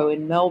Sexpo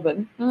in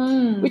Melbourne,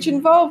 which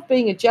involved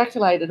being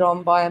ejaculated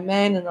on by a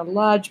man in a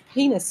large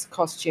penis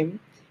costume.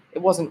 It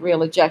wasn't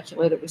real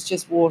ejaculate, it was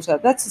just water.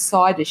 That's a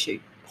side issue.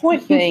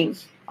 Point being,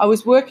 I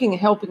was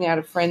helping out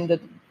a friend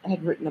that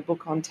had written a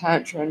book on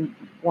Tantra and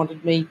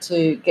wanted me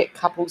to get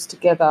couples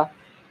together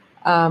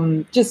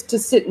just to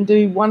sit and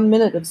do 1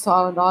 minute of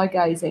silent eye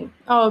gazing.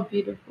 Oh,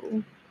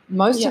 beautiful.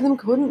 Most of them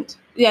couldn't.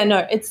 Yeah,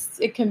 no,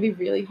 it can be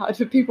really hard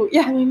for people.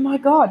 Yeah. I mean, my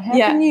God, how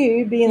can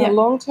you be in a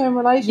long-term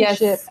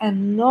relationship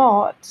and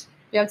not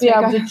be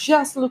able to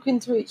just look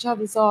into each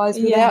other's eyes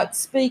without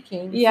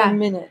speaking for a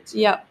minute?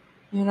 Yeah.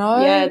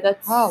 Yeah,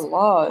 that's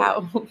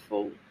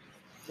powerful.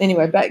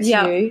 Anyway, back to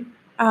you.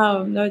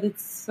 No,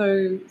 that's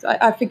so...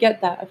 I forget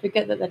that. I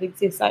forget that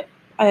exists.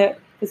 I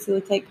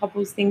facilitate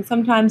couples things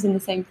sometimes in the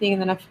same thing,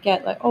 and then I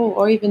forget, like,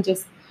 or even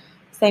just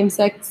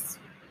same-sex,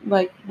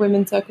 like,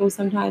 women's circles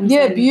sometimes.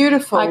 Yeah,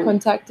 beautiful. Eye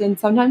contact, and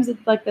sometimes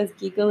it's like there's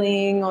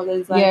giggling, or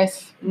there's like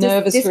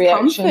nervous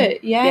discomfort. reaction.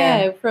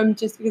 Yeah, from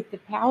just with the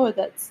power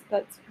that's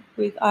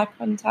with eye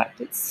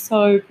contact. It's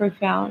so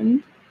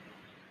profound.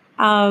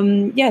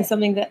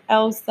 Something that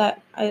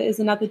is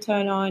another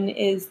turn on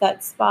is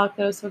that spark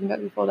that I was talking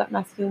about before, that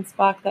masculine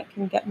spark that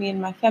can get me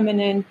in my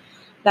feminine,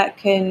 that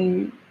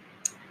can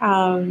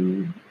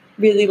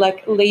really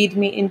like lead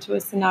me into a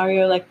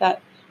scenario like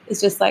that. Is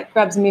just like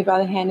grabs me by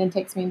the hand and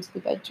takes me into the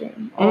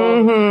bedroom.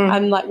 Or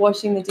I'm like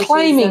washing the dishes.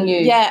 Claiming you.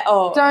 Yeah.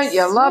 Oh, don't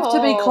you love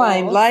to be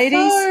claimed,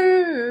 ladies?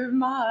 So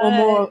much. Or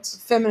more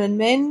feminine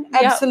men?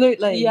 Yep.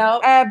 Absolutely.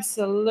 Yep.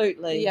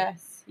 Absolutely.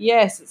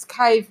 Yes, it's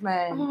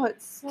caveman. Oh,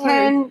 it's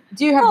so...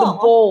 Do you have the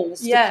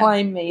balls to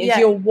claim me as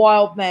your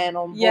wild man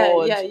on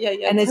board?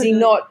 Yeah. And is he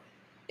not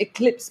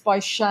eclipsed by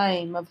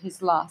shame of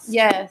his lust?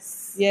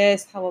 Yes.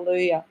 Yes,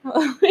 hallelujah.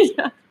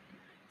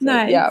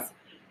 Nice. Yeah.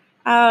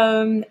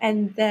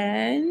 And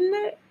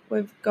then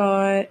I've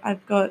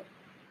got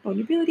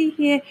vulnerability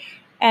here.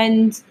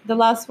 And the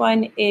last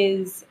one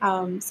is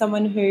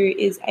someone who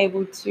is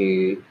able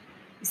to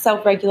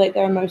self-regulate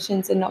their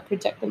emotions and not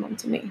project them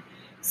onto me.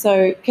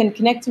 So can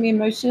connect to me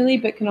emotionally,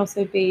 but can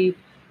also be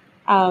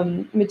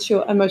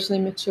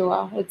emotionally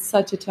mature. It's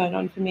such a turn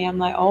on for me. I'm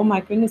like, oh my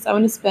goodness, I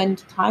want to spend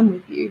time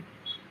with you.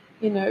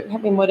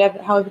 Having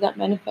however that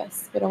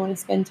manifests, but I want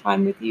to spend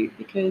time with you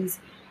because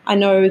I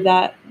know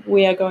that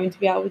we are going to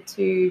be able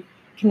to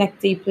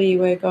connect deeply.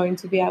 We're going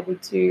to be able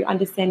to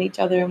understand each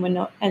other, and we're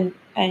not. And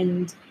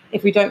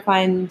if we don't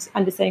find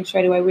understanding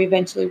straight away, we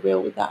eventually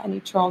will, without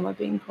any trauma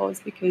being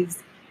caused,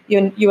 because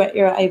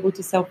you're able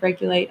to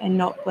self-regulate and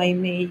not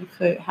blame me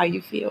for how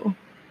you feel.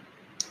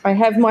 I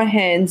have my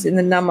hands in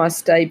the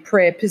Namaste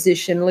prayer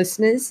position,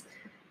 listeners.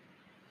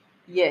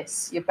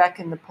 Yes, you're back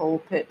in the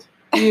pulpit.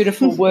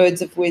 Beautiful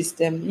words of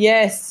wisdom.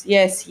 Yes,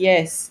 yes,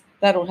 yes.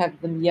 That'll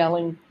have them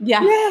yelling.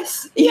 Yeah.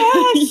 Yes,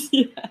 yes.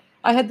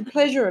 I had the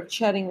pleasure of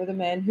chatting with a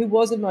man who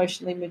was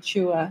emotionally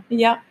mature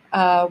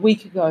a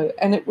week ago,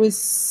 and it was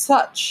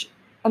such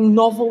a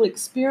novel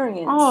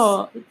experience.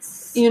 Oh,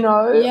 it's...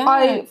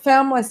 I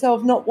found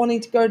myself not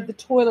wanting to go to the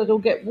toilet or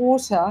get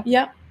water.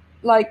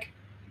 Like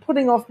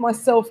putting off my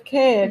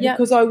self-care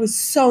because I was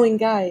so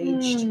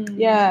engaged.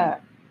 Yeah,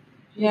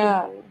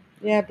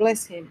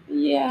 bless him.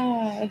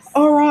 Yes.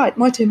 All right,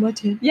 my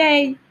turn.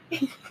 Yay.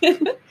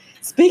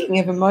 Speaking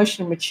of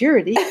emotional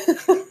maturity.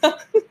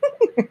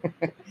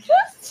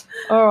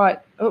 All right.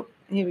 Oh,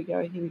 here we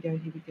go.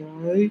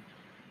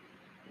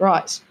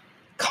 Right.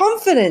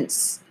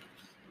 Confidence.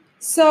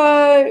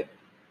 So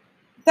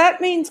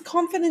that means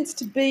confidence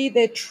to be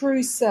their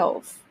true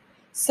self.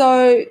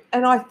 So,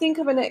 and I think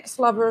of an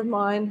ex-lover of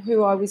mine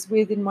who I was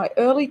with in my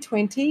early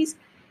 20s.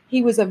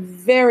 He was a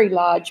very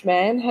large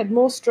man, had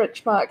more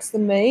stretch marks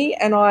than me,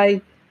 and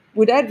I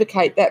would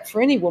advocate that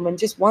for any woman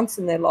just once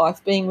in their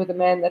life, being with a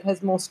man that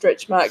has more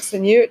stretch marks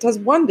than you. It does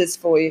wonders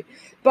for you.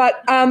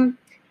 But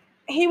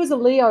he was a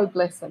Leo,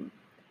 bless him.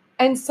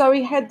 And so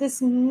he had this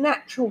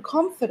natural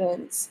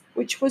confidence,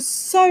 which was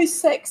so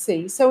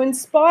sexy. So in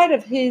spite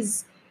of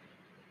his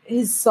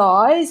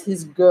size,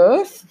 his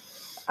girth,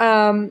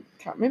 can't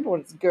remember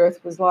what his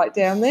girth was like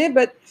down there,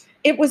 but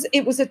it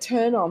was a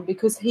turn on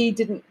because he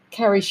didn't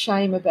carry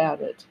shame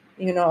about it,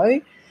 you know.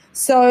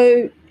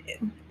 So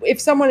if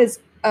someone is,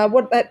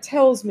 what that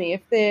tells me,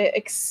 if they're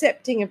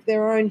accepting of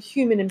their own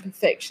human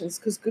imperfections,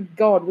 because good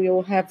God, we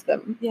all have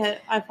them. Yeah,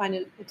 I find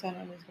it a turn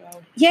on as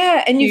well.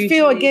 Yeah, and you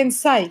feel, again,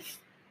 safe.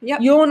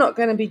 Yep. You're not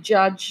going to be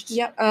judged.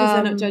 Yep, because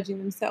they're not judging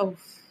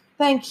themselves.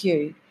 Thank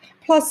you.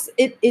 Plus,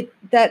 it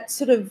that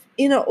sort of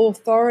inner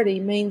authority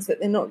means that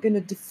they're not going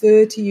to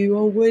defer to you.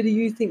 Oh, where do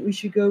you think we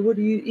should go? What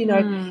do you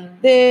know?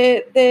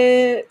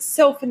 They're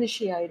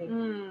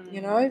self-initiating.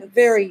 You know,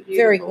 very beautiful.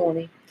 very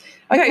horny.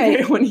 Okay,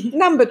 very horny.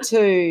 Number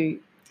 2,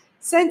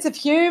 sense of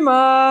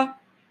humour.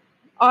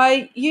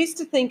 I used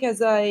to think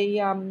as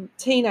a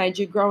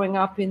teenager growing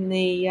up in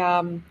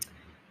the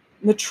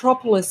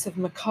metropolis of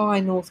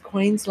Mackay, North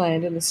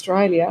Queensland in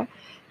Australia,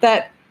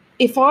 that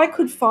if I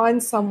could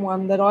find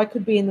someone that I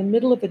could be in the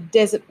middle of a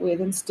desert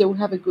with and still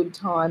have a good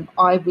time,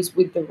 I was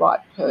with the right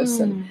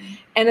person.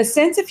 And a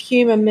sense of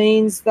humour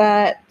means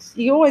that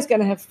you're always going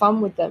to have fun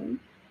with them.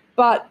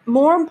 But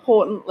more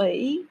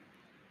importantly,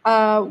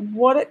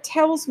 what it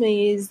tells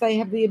me is they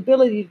have the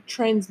ability to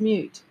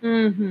transmute,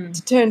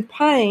 to turn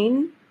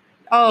pain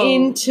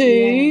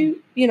into,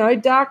 you know,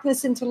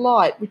 darkness into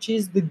light, which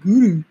is the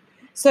guru.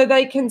 So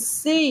they can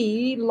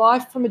see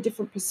life from a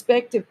different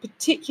perspective,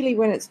 particularly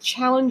when it's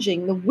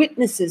challenging, the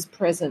witnesses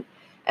present,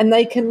 and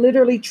they can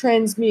literally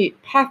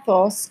transmute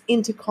pathos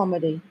into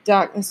comedy,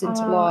 darkness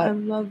into light. I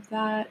love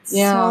that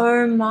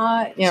so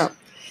much. Yeah.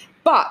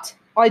 But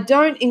I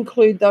don't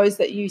include those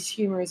that use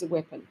humour as a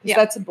weapon, because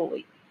that's a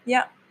bully.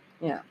 Yeah.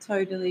 Yeah.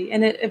 Totally.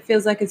 And it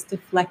feels like it's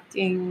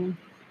deflecting.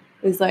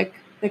 There's like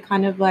the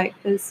kind of like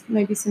there's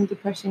maybe some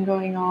depression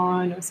going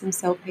on or some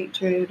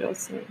self-hatred or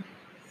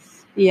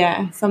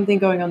something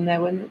going on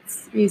there when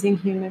it's using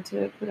humour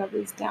to put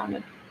others down.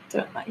 I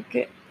don't like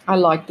it. I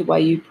like the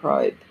way you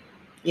probe.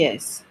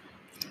 Yes.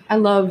 I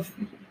love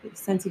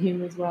sense of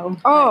humour as well.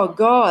 Oh,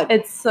 God.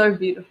 It's so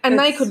beautiful. And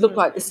they could look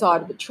like the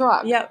side of a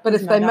truck. Yeah. But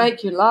if they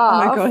make you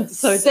laugh, oh my God,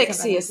 so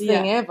sexiest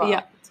thing ever.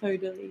 Yeah,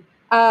 totally.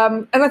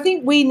 And I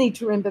think we need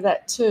to remember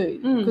that too,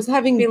 because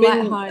having been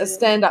a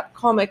stand-up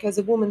comic as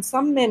a woman,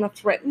 some men are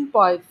threatened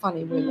by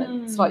funny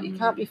women. It's like, you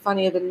can't be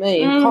funnier than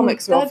me, and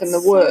comics are often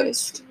the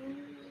worst.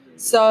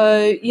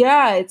 So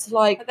yeah, it's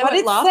like, but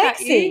it's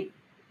sexy.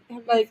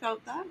 Have you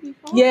felt that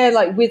before? Yeah,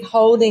 like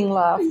withholding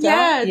laughter.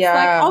 Yeah, it's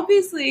like,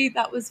 obviously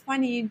that was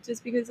funny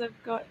just because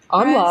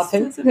I'm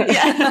laughing.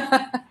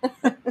 Yeah.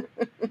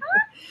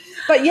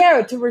 But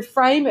yeah, to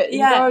reframe it and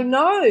go,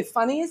 no,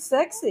 funny is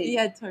sexy.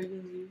 Yeah,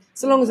 totally.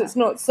 So long as it's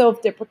not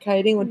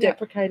self-deprecating or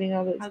deprecating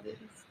others.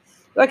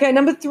 Okay,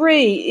 number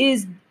 3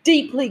 is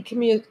deeply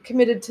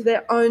committed to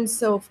their own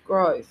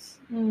self-growth.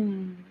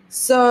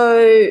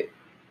 So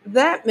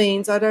that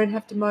means I don't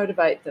have to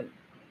motivate them.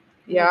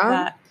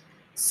 Yeah.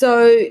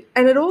 So,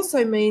 and it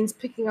also means,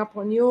 picking up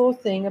on your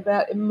thing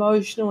about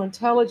emotional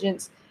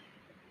intelligence,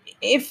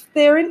 if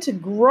they're into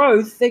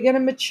growth, they're going to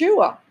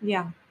mature.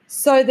 Yeah.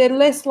 So they're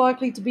less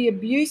likely to be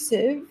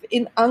abusive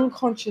in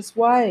unconscious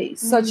ways,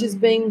 such as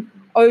being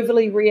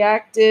overly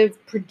reactive,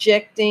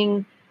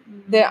 projecting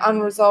their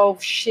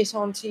unresolved shit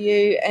onto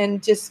you,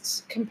 and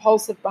just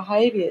compulsive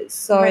behaviours.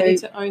 So ready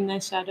to own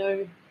their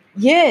shadow.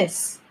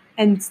 Yes.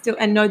 And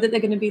know that they're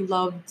going to be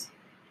loved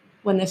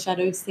when their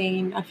shadow's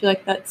seen. I feel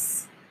like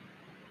that's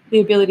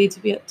the ability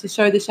to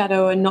show the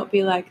shadow and not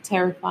be like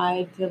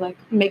terrified to like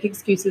make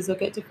excuses or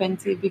get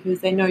defensive,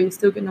 because they know you're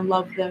still going to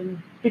love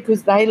them.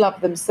 Because they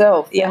love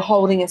themselves. They're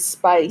holding a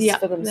space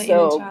for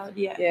themselves.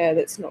 Child,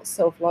 that's not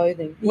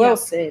self-loathing. Well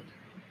said.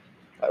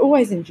 I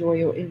always enjoy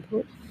your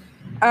input.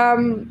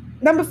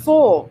 Number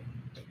 4,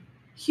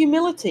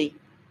 humility.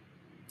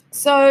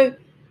 So,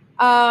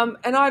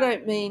 and I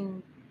don't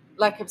mean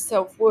lack of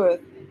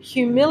self-worth.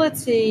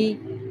 Humility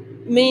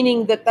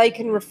meaning that they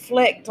can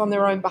reflect on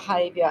their own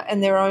behaviour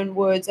and their own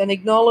words and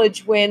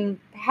acknowledge when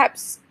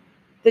perhaps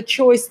the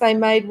choice they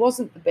made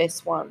wasn't the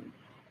best one.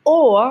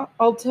 Or,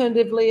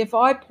 alternatively, if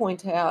I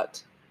point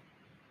out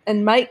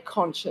and make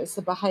conscious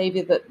a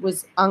behaviour that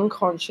was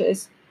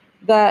unconscious,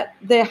 that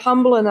they're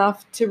humble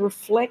enough to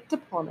reflect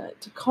upon it,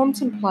 to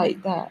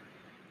contemplate that.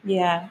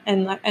 Yeah,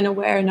 and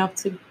aware enough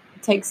to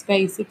take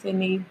space if they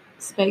need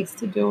space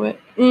to do it.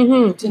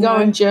 To go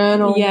and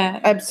journal.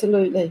 Yeah.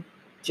 Absolutely.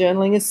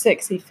 Journaling is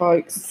sexy,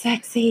 folks.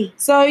 Sexy.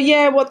 So,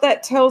 what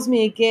that tells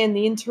me, again,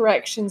 the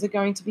interactions are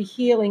going to be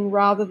healing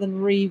rather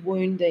than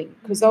re-wounding,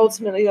 because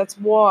ultimately that's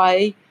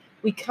why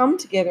we come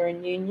together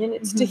in union.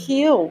 It's to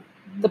heal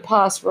the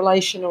past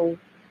relational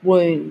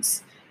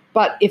wounds.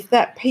 But if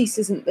that piece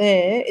isn't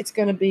there, it's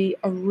going to be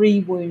a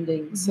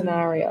re-wounding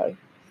scenario.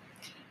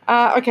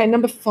 Okay,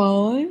 number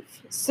 5.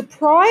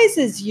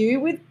 Surprises you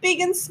with big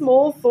and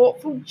small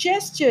thoughtful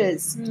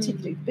gestures,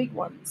 particularly the big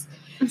ones.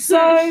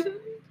 So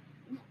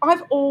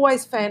I've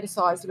always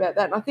fantasized about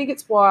that, and I think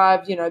it's why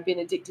I've, been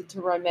addicted to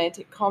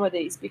romantic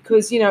comedies,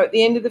 because, at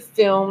the end of the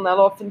film,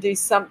 they'll often do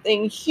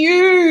something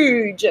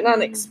huge and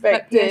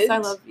unexpected. Yes, I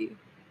love you.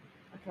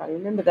 Okay,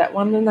 remember that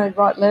one? Then they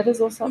write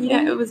letters or something?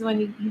 Yeah, it was when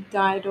he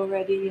died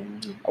already.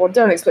 And... Well,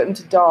 don't expect them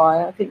to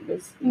die. I think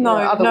there's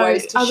other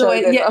ways to show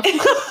their love.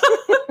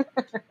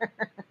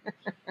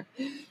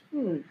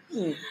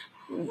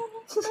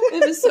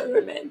 It was so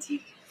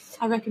romantic.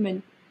 I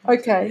recommend.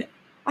 Okay.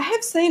 I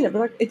have seen it,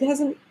 but it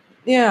hasn't.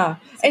 Yeah.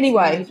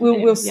 Anyway,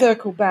 we'll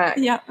circle back.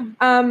 Yeah.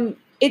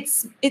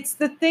 It's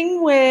the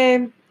thing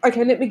where,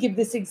 okay, let me give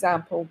this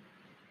example.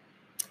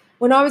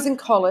 When I was in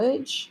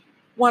college,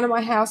 one of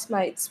my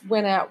housemates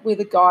went out with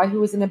a guy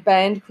who was in a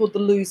band called The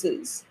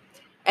Losers,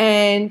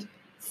 and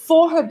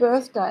for her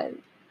birthday,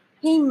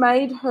 he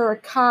made her a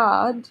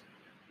card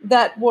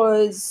that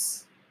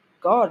was,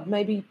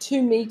 maybe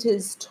 2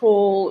 meters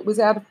tall. It was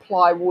out of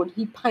plywood.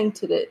 He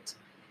painted it.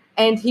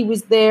 And he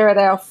was there at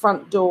our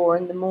front door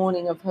in the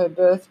morning of her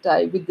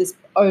birthday with this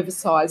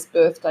oversized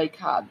birthday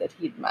card that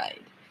he'd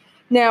made.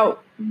 Now,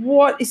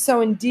 what is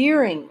so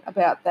endearing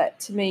about that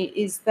to me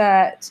is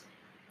that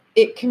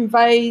it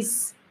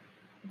conveys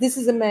this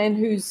is a man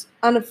who's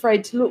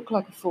unafraid to look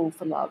like a fool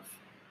for love.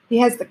 He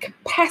has the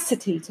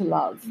capacity to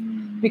love,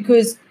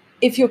 because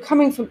if you're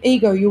coming from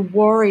ego, you're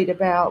worried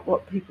about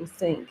what people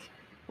think.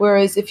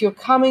 Whereas if you're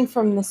coming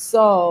from the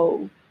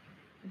soul,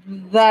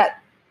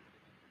 that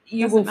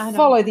you will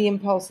follow the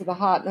impulse of the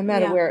heart no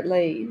matter where it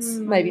leads.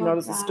 Maybe not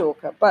as a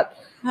stalker. But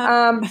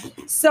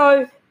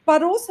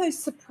but also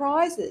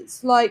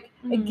surprises. Like,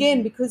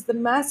 again, because the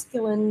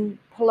masculine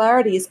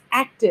polarity is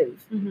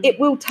active, it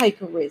will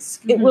take a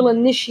risk. It will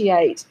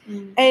initiate.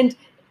 And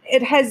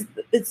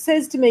it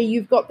says to me,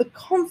 you've got the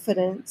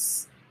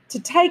confidence to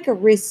take a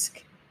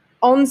risk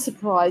on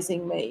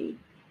surprising me.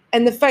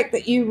 And the fact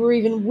that you were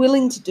even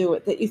willing to do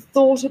it, that you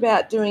thought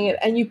about doing it,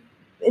 and you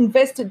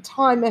invested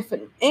time,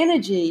 effort, and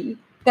energy,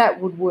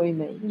 that would woo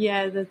me.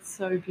 Yeah, that's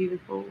so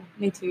beautiful.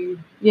 Me too.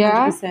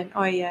 Yeah? 100%.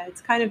 Oh, yeah.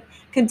 It's kind of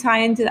can tie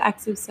into the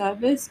acts of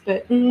service,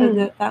 but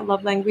that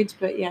love language.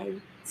 But, yeah,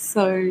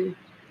 so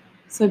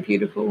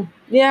beautiful.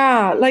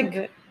 Yeah,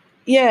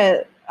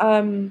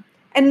 and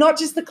not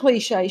just the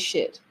cliche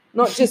shit.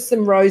 Not just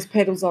some rose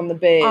petals on the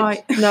bed. Oh,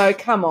 no,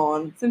 come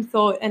on. Some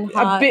thought and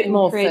heart, a bit and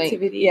more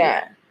creativity.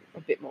 Yeah, a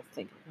bit more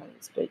thinking, I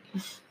can't speak.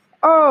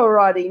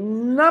 Alrighty,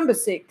 number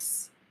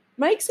 6.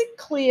 Makes it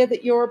clear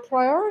that you're a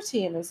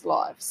priority in his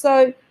life.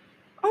 So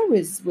I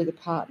was with a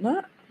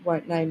partner,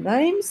 won't name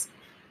names,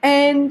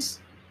 and,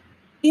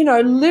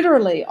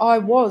 literally I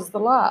was the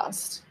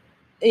last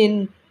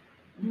in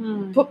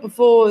put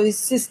before his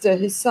sister,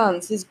 his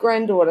sons, his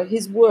granddaughter,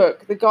 his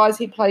work, the guys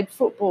he played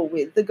football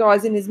with, the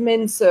guys in his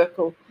men's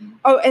circle.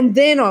 Oh, and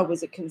then I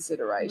was a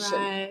consideration,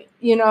 right.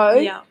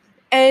 Yeah.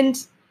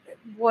 And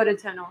what a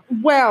turn off.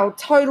 Wow,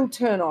 total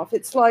turn off.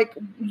 It's like,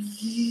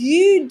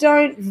 you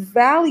don't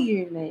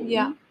value me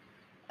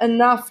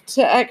enough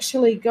to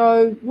actually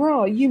go,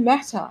 well, you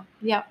matter.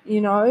 Yeah.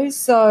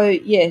 So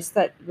yes,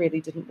 that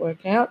really didn't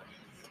work out.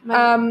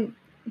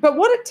 But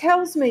what it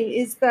tells me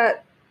is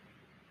that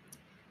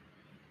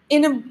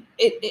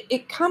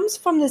it comes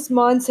from this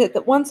mindset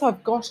that once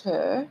I've got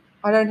her,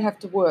 I don't have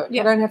to work.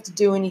 I don't have to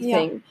do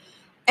anything. Yeah.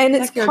 And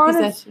it's like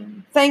kind of,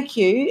 thank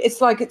you,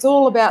 it's like it's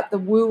all about the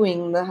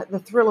wooing,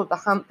 the thrill of the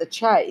hunt, the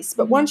chase.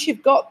 But once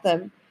you've got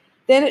them,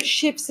 then it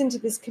shifts into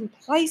this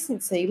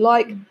complacency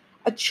like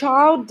a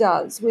child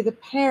does with a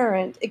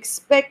parent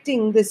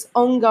expecting this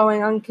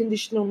ongoing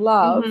unconditional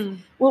love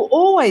will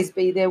always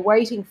be there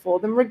waiting for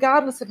them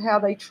regardless of how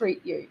they treat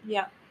you.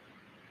 Yeah.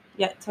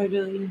 Yeah,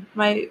 totally.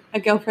 A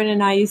girlfriend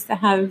and I used to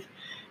have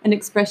an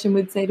expression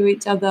we'd say to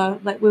each other,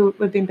 like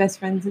we've been best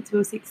friends since we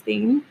were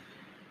 16.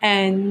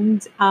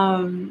 And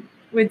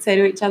we'd say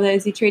to each other,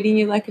 is he treating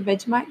you like a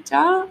Vegemite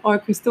jar or a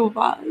crystal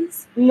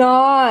vase?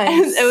 Nice.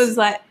 And it was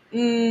like,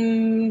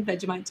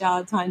 Vegemite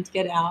jar, time to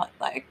get out.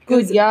 Like,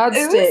 good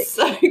yardstick. It was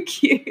so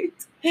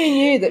cute. Who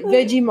knew that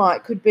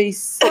Vegemite could be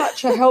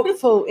such a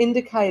helpful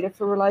indicator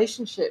for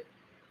relationship?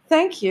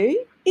 Thank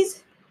you.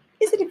 Is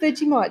it a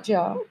Vegemite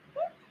jar?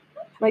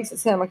 Makes it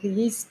sound like a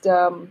yeast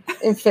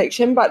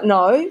infection, but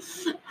no.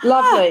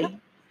 Lovely.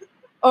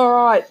 All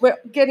right, we're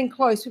getting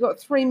close. We've got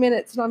 3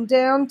 minutes, and I'm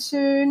down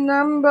to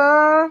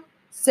number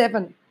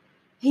 7.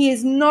 He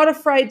is not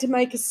afraid to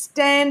make a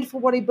stand for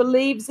what he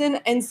believes in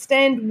and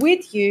stand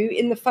with you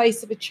in the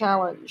face of a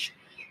challenge.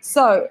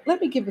 So let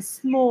me give a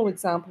small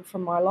example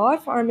from my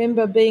life. I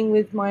remember being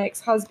with my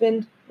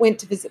ex-husband, went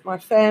to visit my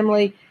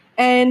family,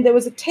 and there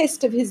was a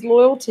test of his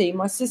loyalty.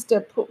 My sister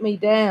put me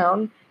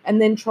down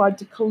and then tried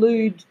to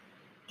collude,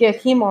 get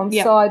him on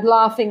side,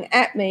 laughing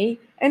at me,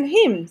 and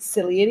him,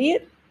 silly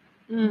idiot,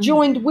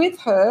 joined with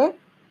her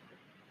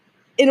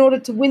in order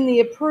to win the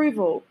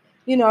approval.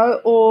 you know,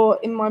 or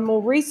in my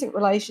more recent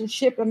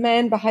relationship, a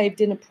man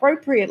behaved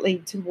inappropriately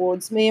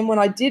towards me. And when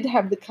I did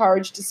have the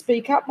courage to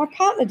speak up, my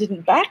partner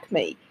didn't back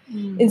me.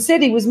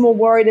 Instead, he was more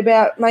worried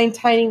about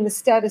maintaining the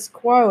status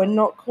quo and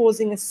not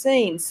causing a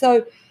scene.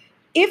 So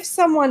if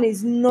someone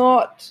is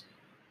not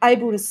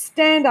able to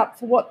stand up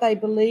for what they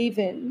believe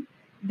in,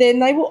 then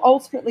they will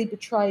ultimately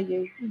betray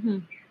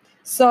you.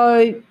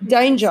 So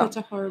danger. Such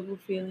a horrible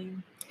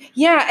feeling.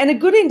 Yeah, and a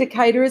good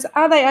indicator is,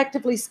 are they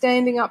actively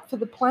standing up for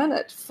the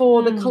planet,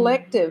 for the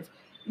collective?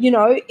 You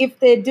know, if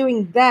they're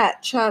doing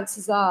that,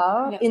 chances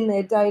are in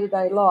their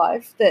day-to-day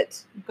life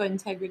that... Got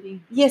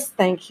integrity. Yes,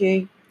 thank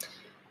you.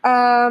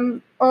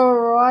 All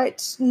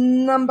right,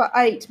 number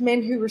 8,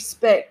 men who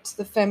respect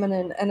the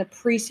feminine and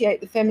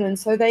appreciate the feminine.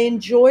 So they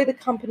enjoy the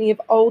company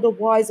of older,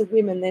 wiser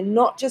women. They're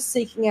not just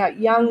seeking out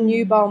young,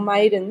 nubile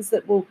maidens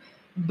that will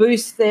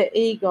boost their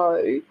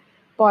ego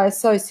by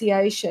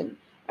association.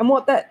 And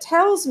what that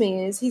tells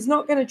me is he's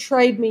not going to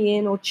trade me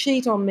in or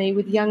cheat on me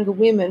with younger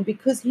women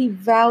because he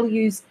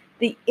values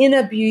the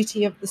inner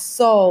beauty of the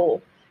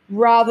soul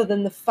rather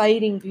than the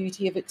fading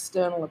beauty of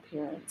external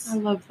appearance. I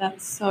love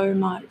that so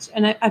much.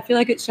 And I feel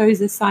like it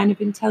shows a sign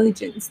of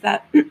intelligence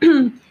that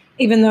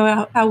even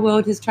though our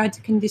world has tried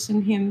to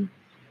condition him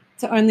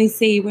to only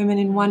see women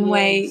in one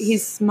way,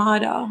 he's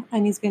smarter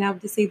and he's been able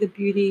to see the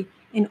beauty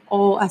in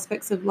all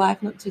aspects of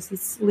life, not just a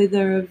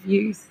slither of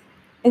youth.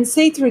 And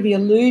see through the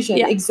illusion.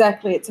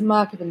 Exactly. It's a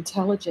mark of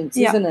intelligence,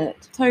 isn't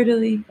it?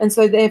 Totally. And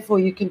so therefore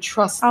you can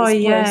trust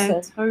this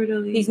person.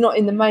 Totally. He's not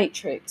in the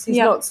matrix. He's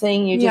not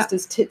seeing you just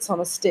as tits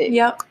on a stick.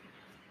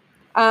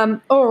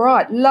 All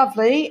right,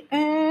 lovely.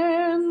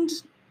 And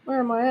where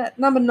am I at?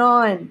 Number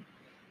 9.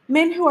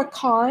 Men who are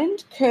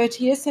kind,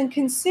 courteous and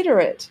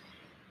considerate,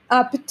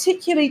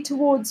 particularly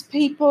towards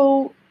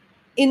people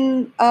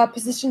in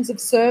positions of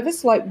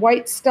service like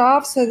wait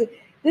staff. So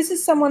this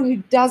is someone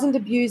who doesn't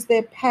abuse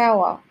their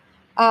power.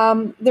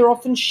 They're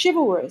often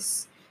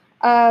chivalrous.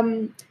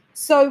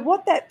 So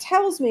what that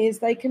tells me is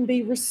they can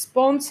be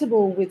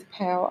responsible with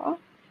power,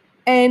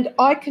 and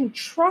I can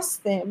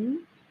trust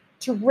them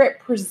to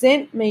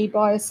represent me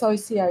by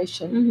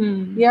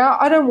association. Yeah,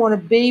 I don't want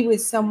to be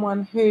with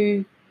someone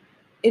who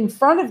in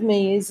front of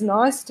me is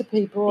nice to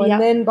people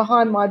and then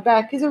behind my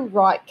back is a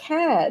right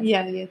cad.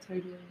 Yeah,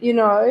 totally. You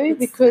know, it's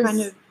because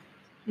kind of,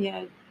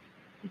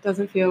 it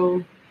doesn't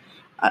feel...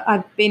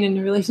 I've been in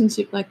a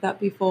relationship like that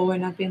before,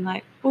 and I've been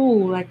like, oh,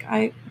 like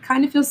I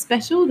kind of feel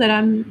special that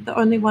I'm the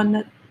only one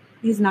that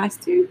he's nice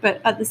to, but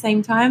at the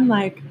same time,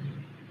 like,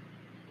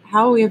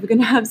 how are we ever going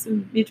to have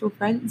some mutual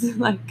friends?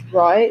 Like,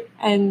 right?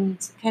 And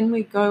can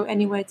we go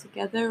anywhere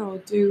together or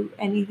do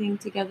anything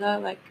together?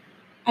 Like,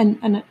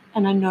 and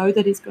I know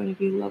that he's going to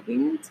be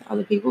loving to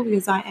other people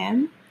because I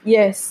am.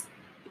 Yes.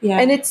 Yeah.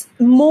 And it's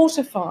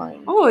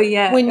mortifying. Oh,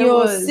 yeah. When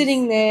you're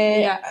sitting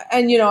there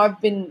and, you know,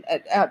 I've been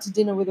out to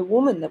dinner with a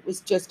woman that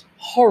was just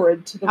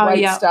horrid to the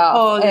wait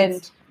staff.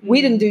 And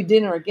we didn't do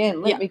dinner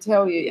again, let me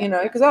tell you, you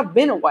know, because I've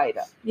been a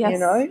waiter, you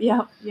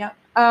know.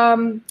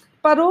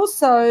 But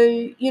also,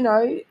 you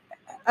know,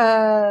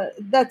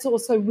 that's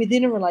also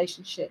within a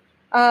relationship.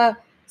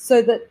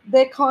 So that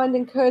they're kind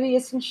and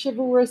courteous and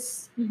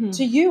chivalrous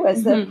to you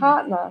as their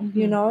partner,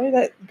 you know,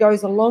 that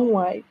goes a long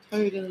way.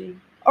 Totally.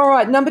 All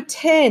right, number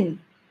 10.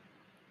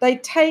 They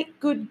take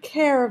good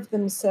care of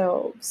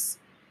themselves.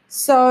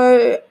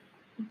 So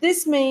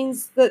this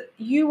means that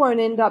you won't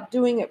end up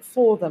doing it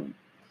for them.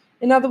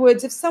 In other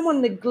words, if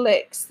someone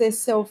neglects their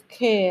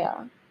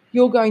self-care,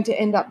 you're going to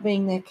end up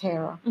being their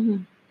carer.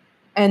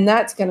 And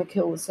that's going to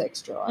kill the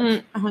sex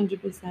drive.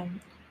 100%.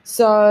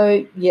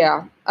 So,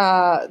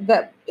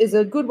 that is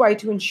a good way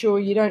to ensure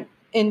you don't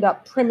end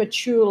up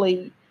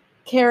prematurely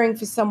caring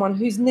for someone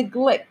who's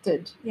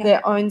neglected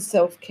their own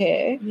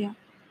self-care.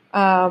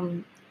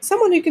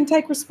 Someone who can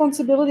take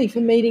responsibility for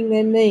meeting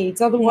their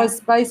needs.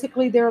 Otherwise,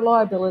 basically, they're a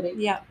liability.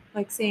 Yeah,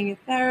 like seeing a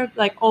therapist,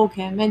 like all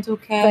care, mental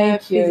care,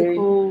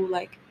 physical,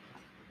 like,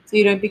 so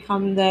you don't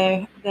become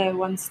their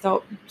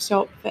one-stop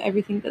shop for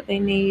everything that they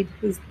need,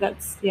 because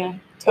that's,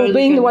 totally. Or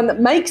being the one that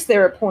makes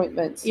their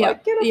appointments.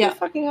 Like, get off your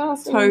fucking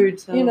ass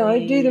and, you know,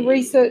 do the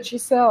research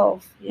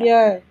yourself.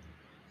 Yeah.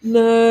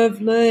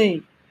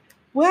 Lovely.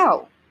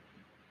 Well,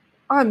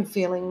 I'm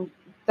feeling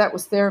that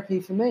was therapy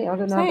for me. I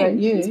don't know about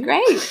you. It's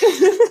great.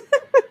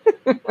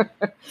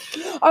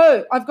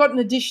 Oh, I've got an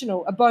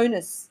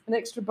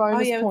extra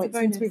bonus point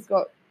since we've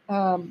got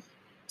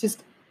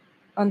just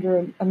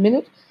under a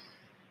minute.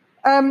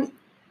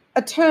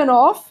 A turn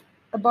off,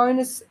 a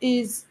bonus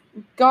is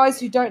guys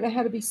who don't know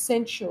how to be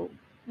sensual.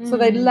 So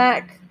they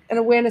lack an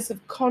awareness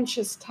of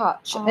conscious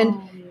touch.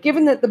 And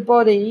given that the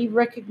body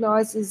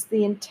recognizes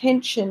the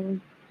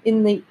intention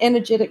in the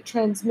energetic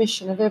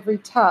transmission of every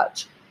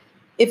touch,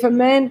 if a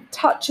man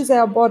touches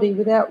our body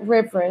without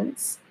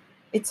reverence,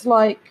 it's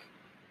like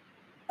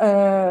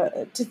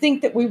to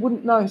think that we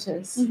wouldn't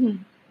notice,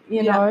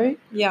 you know?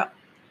 Yeah,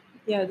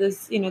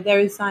 there's, you know, there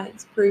is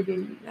science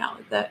proving now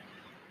that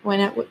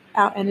when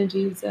our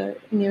energies are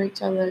near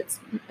each other,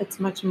 it's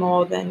much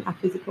more than a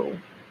physical.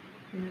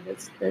 You know,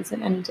 there's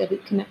an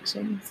energetic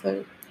connection.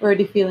 So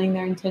already feeling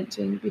their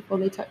intention before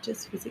they touch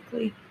us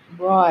physically.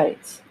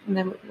 Right. And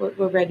then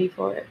we're ready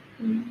for it.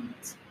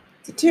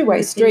 It's a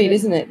two-way street,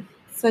 isn't it?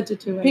 Such a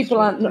two-way People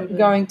street, aren't totally.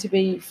 going to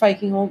be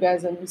faking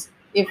orgasms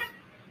if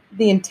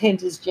the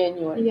intent is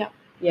genuine. Yeah.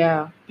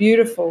 Yeah,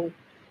 beautiful.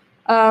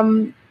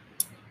 And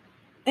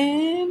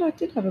I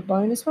did have a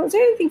bonus one. Is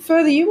there anything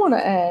further you want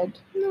to add?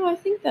 No, I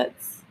think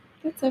that's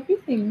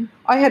everything.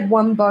 I had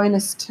one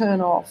bonus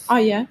turn off. Oh,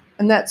 yeah?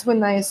 And that's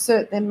when they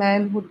assert their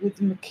manhood with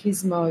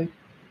machismo.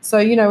 So,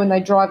 you know, when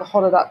they drive a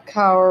hotted up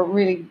car or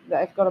really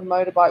they've got a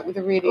motorbike with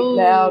a really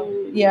loud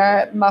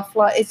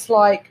muffler, it's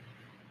like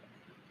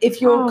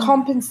if you're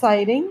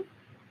compensating,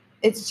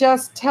 it's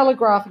just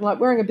telegraphing, like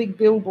wearing a big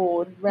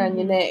billboard around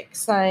your neck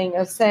saying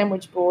a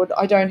sandwich board,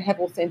 I don't have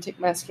authentic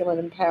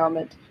masculine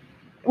empowerment,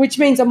 which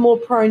means I'm more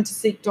prone to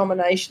seek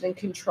domination and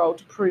control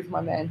to prove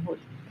my manhood.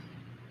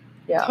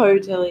 Yeah.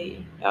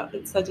 Totally. Oh,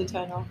 it's such a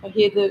turn off. I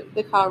hear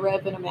the car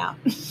rev and I'm out.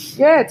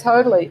 Yeah,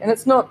 totally. And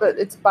it's not that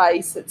it's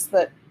base, it's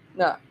that,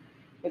 no,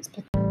 it's...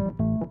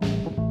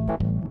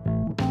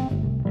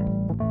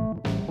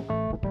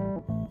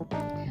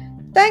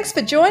 Thanks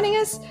for joining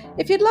us.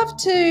 If you'd love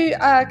to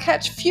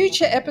catch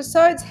future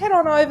episodes, head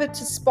on over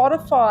to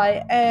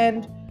Spotify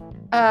and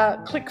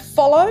click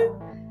follow.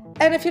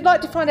 And if you'd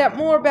like to find out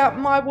more about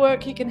my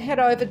work, you can head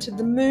over to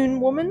The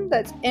Moon Woman.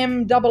 That's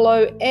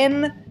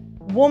MOON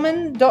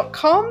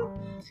woman.com.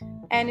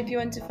 And if you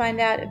want to find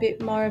out a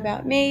bit more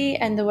about me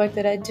and the work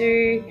that I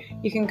do,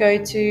 you can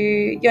go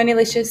to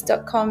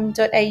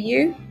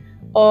yonilicious.com.au,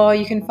 or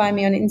you can find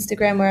me on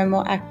Instagram where I'm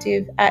more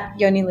active at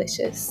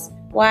Yonilicious.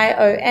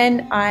 YONILICIOUS.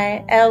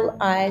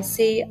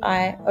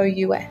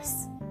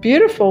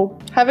 Beautiful.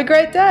 Have a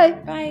great day.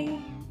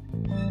 Bye.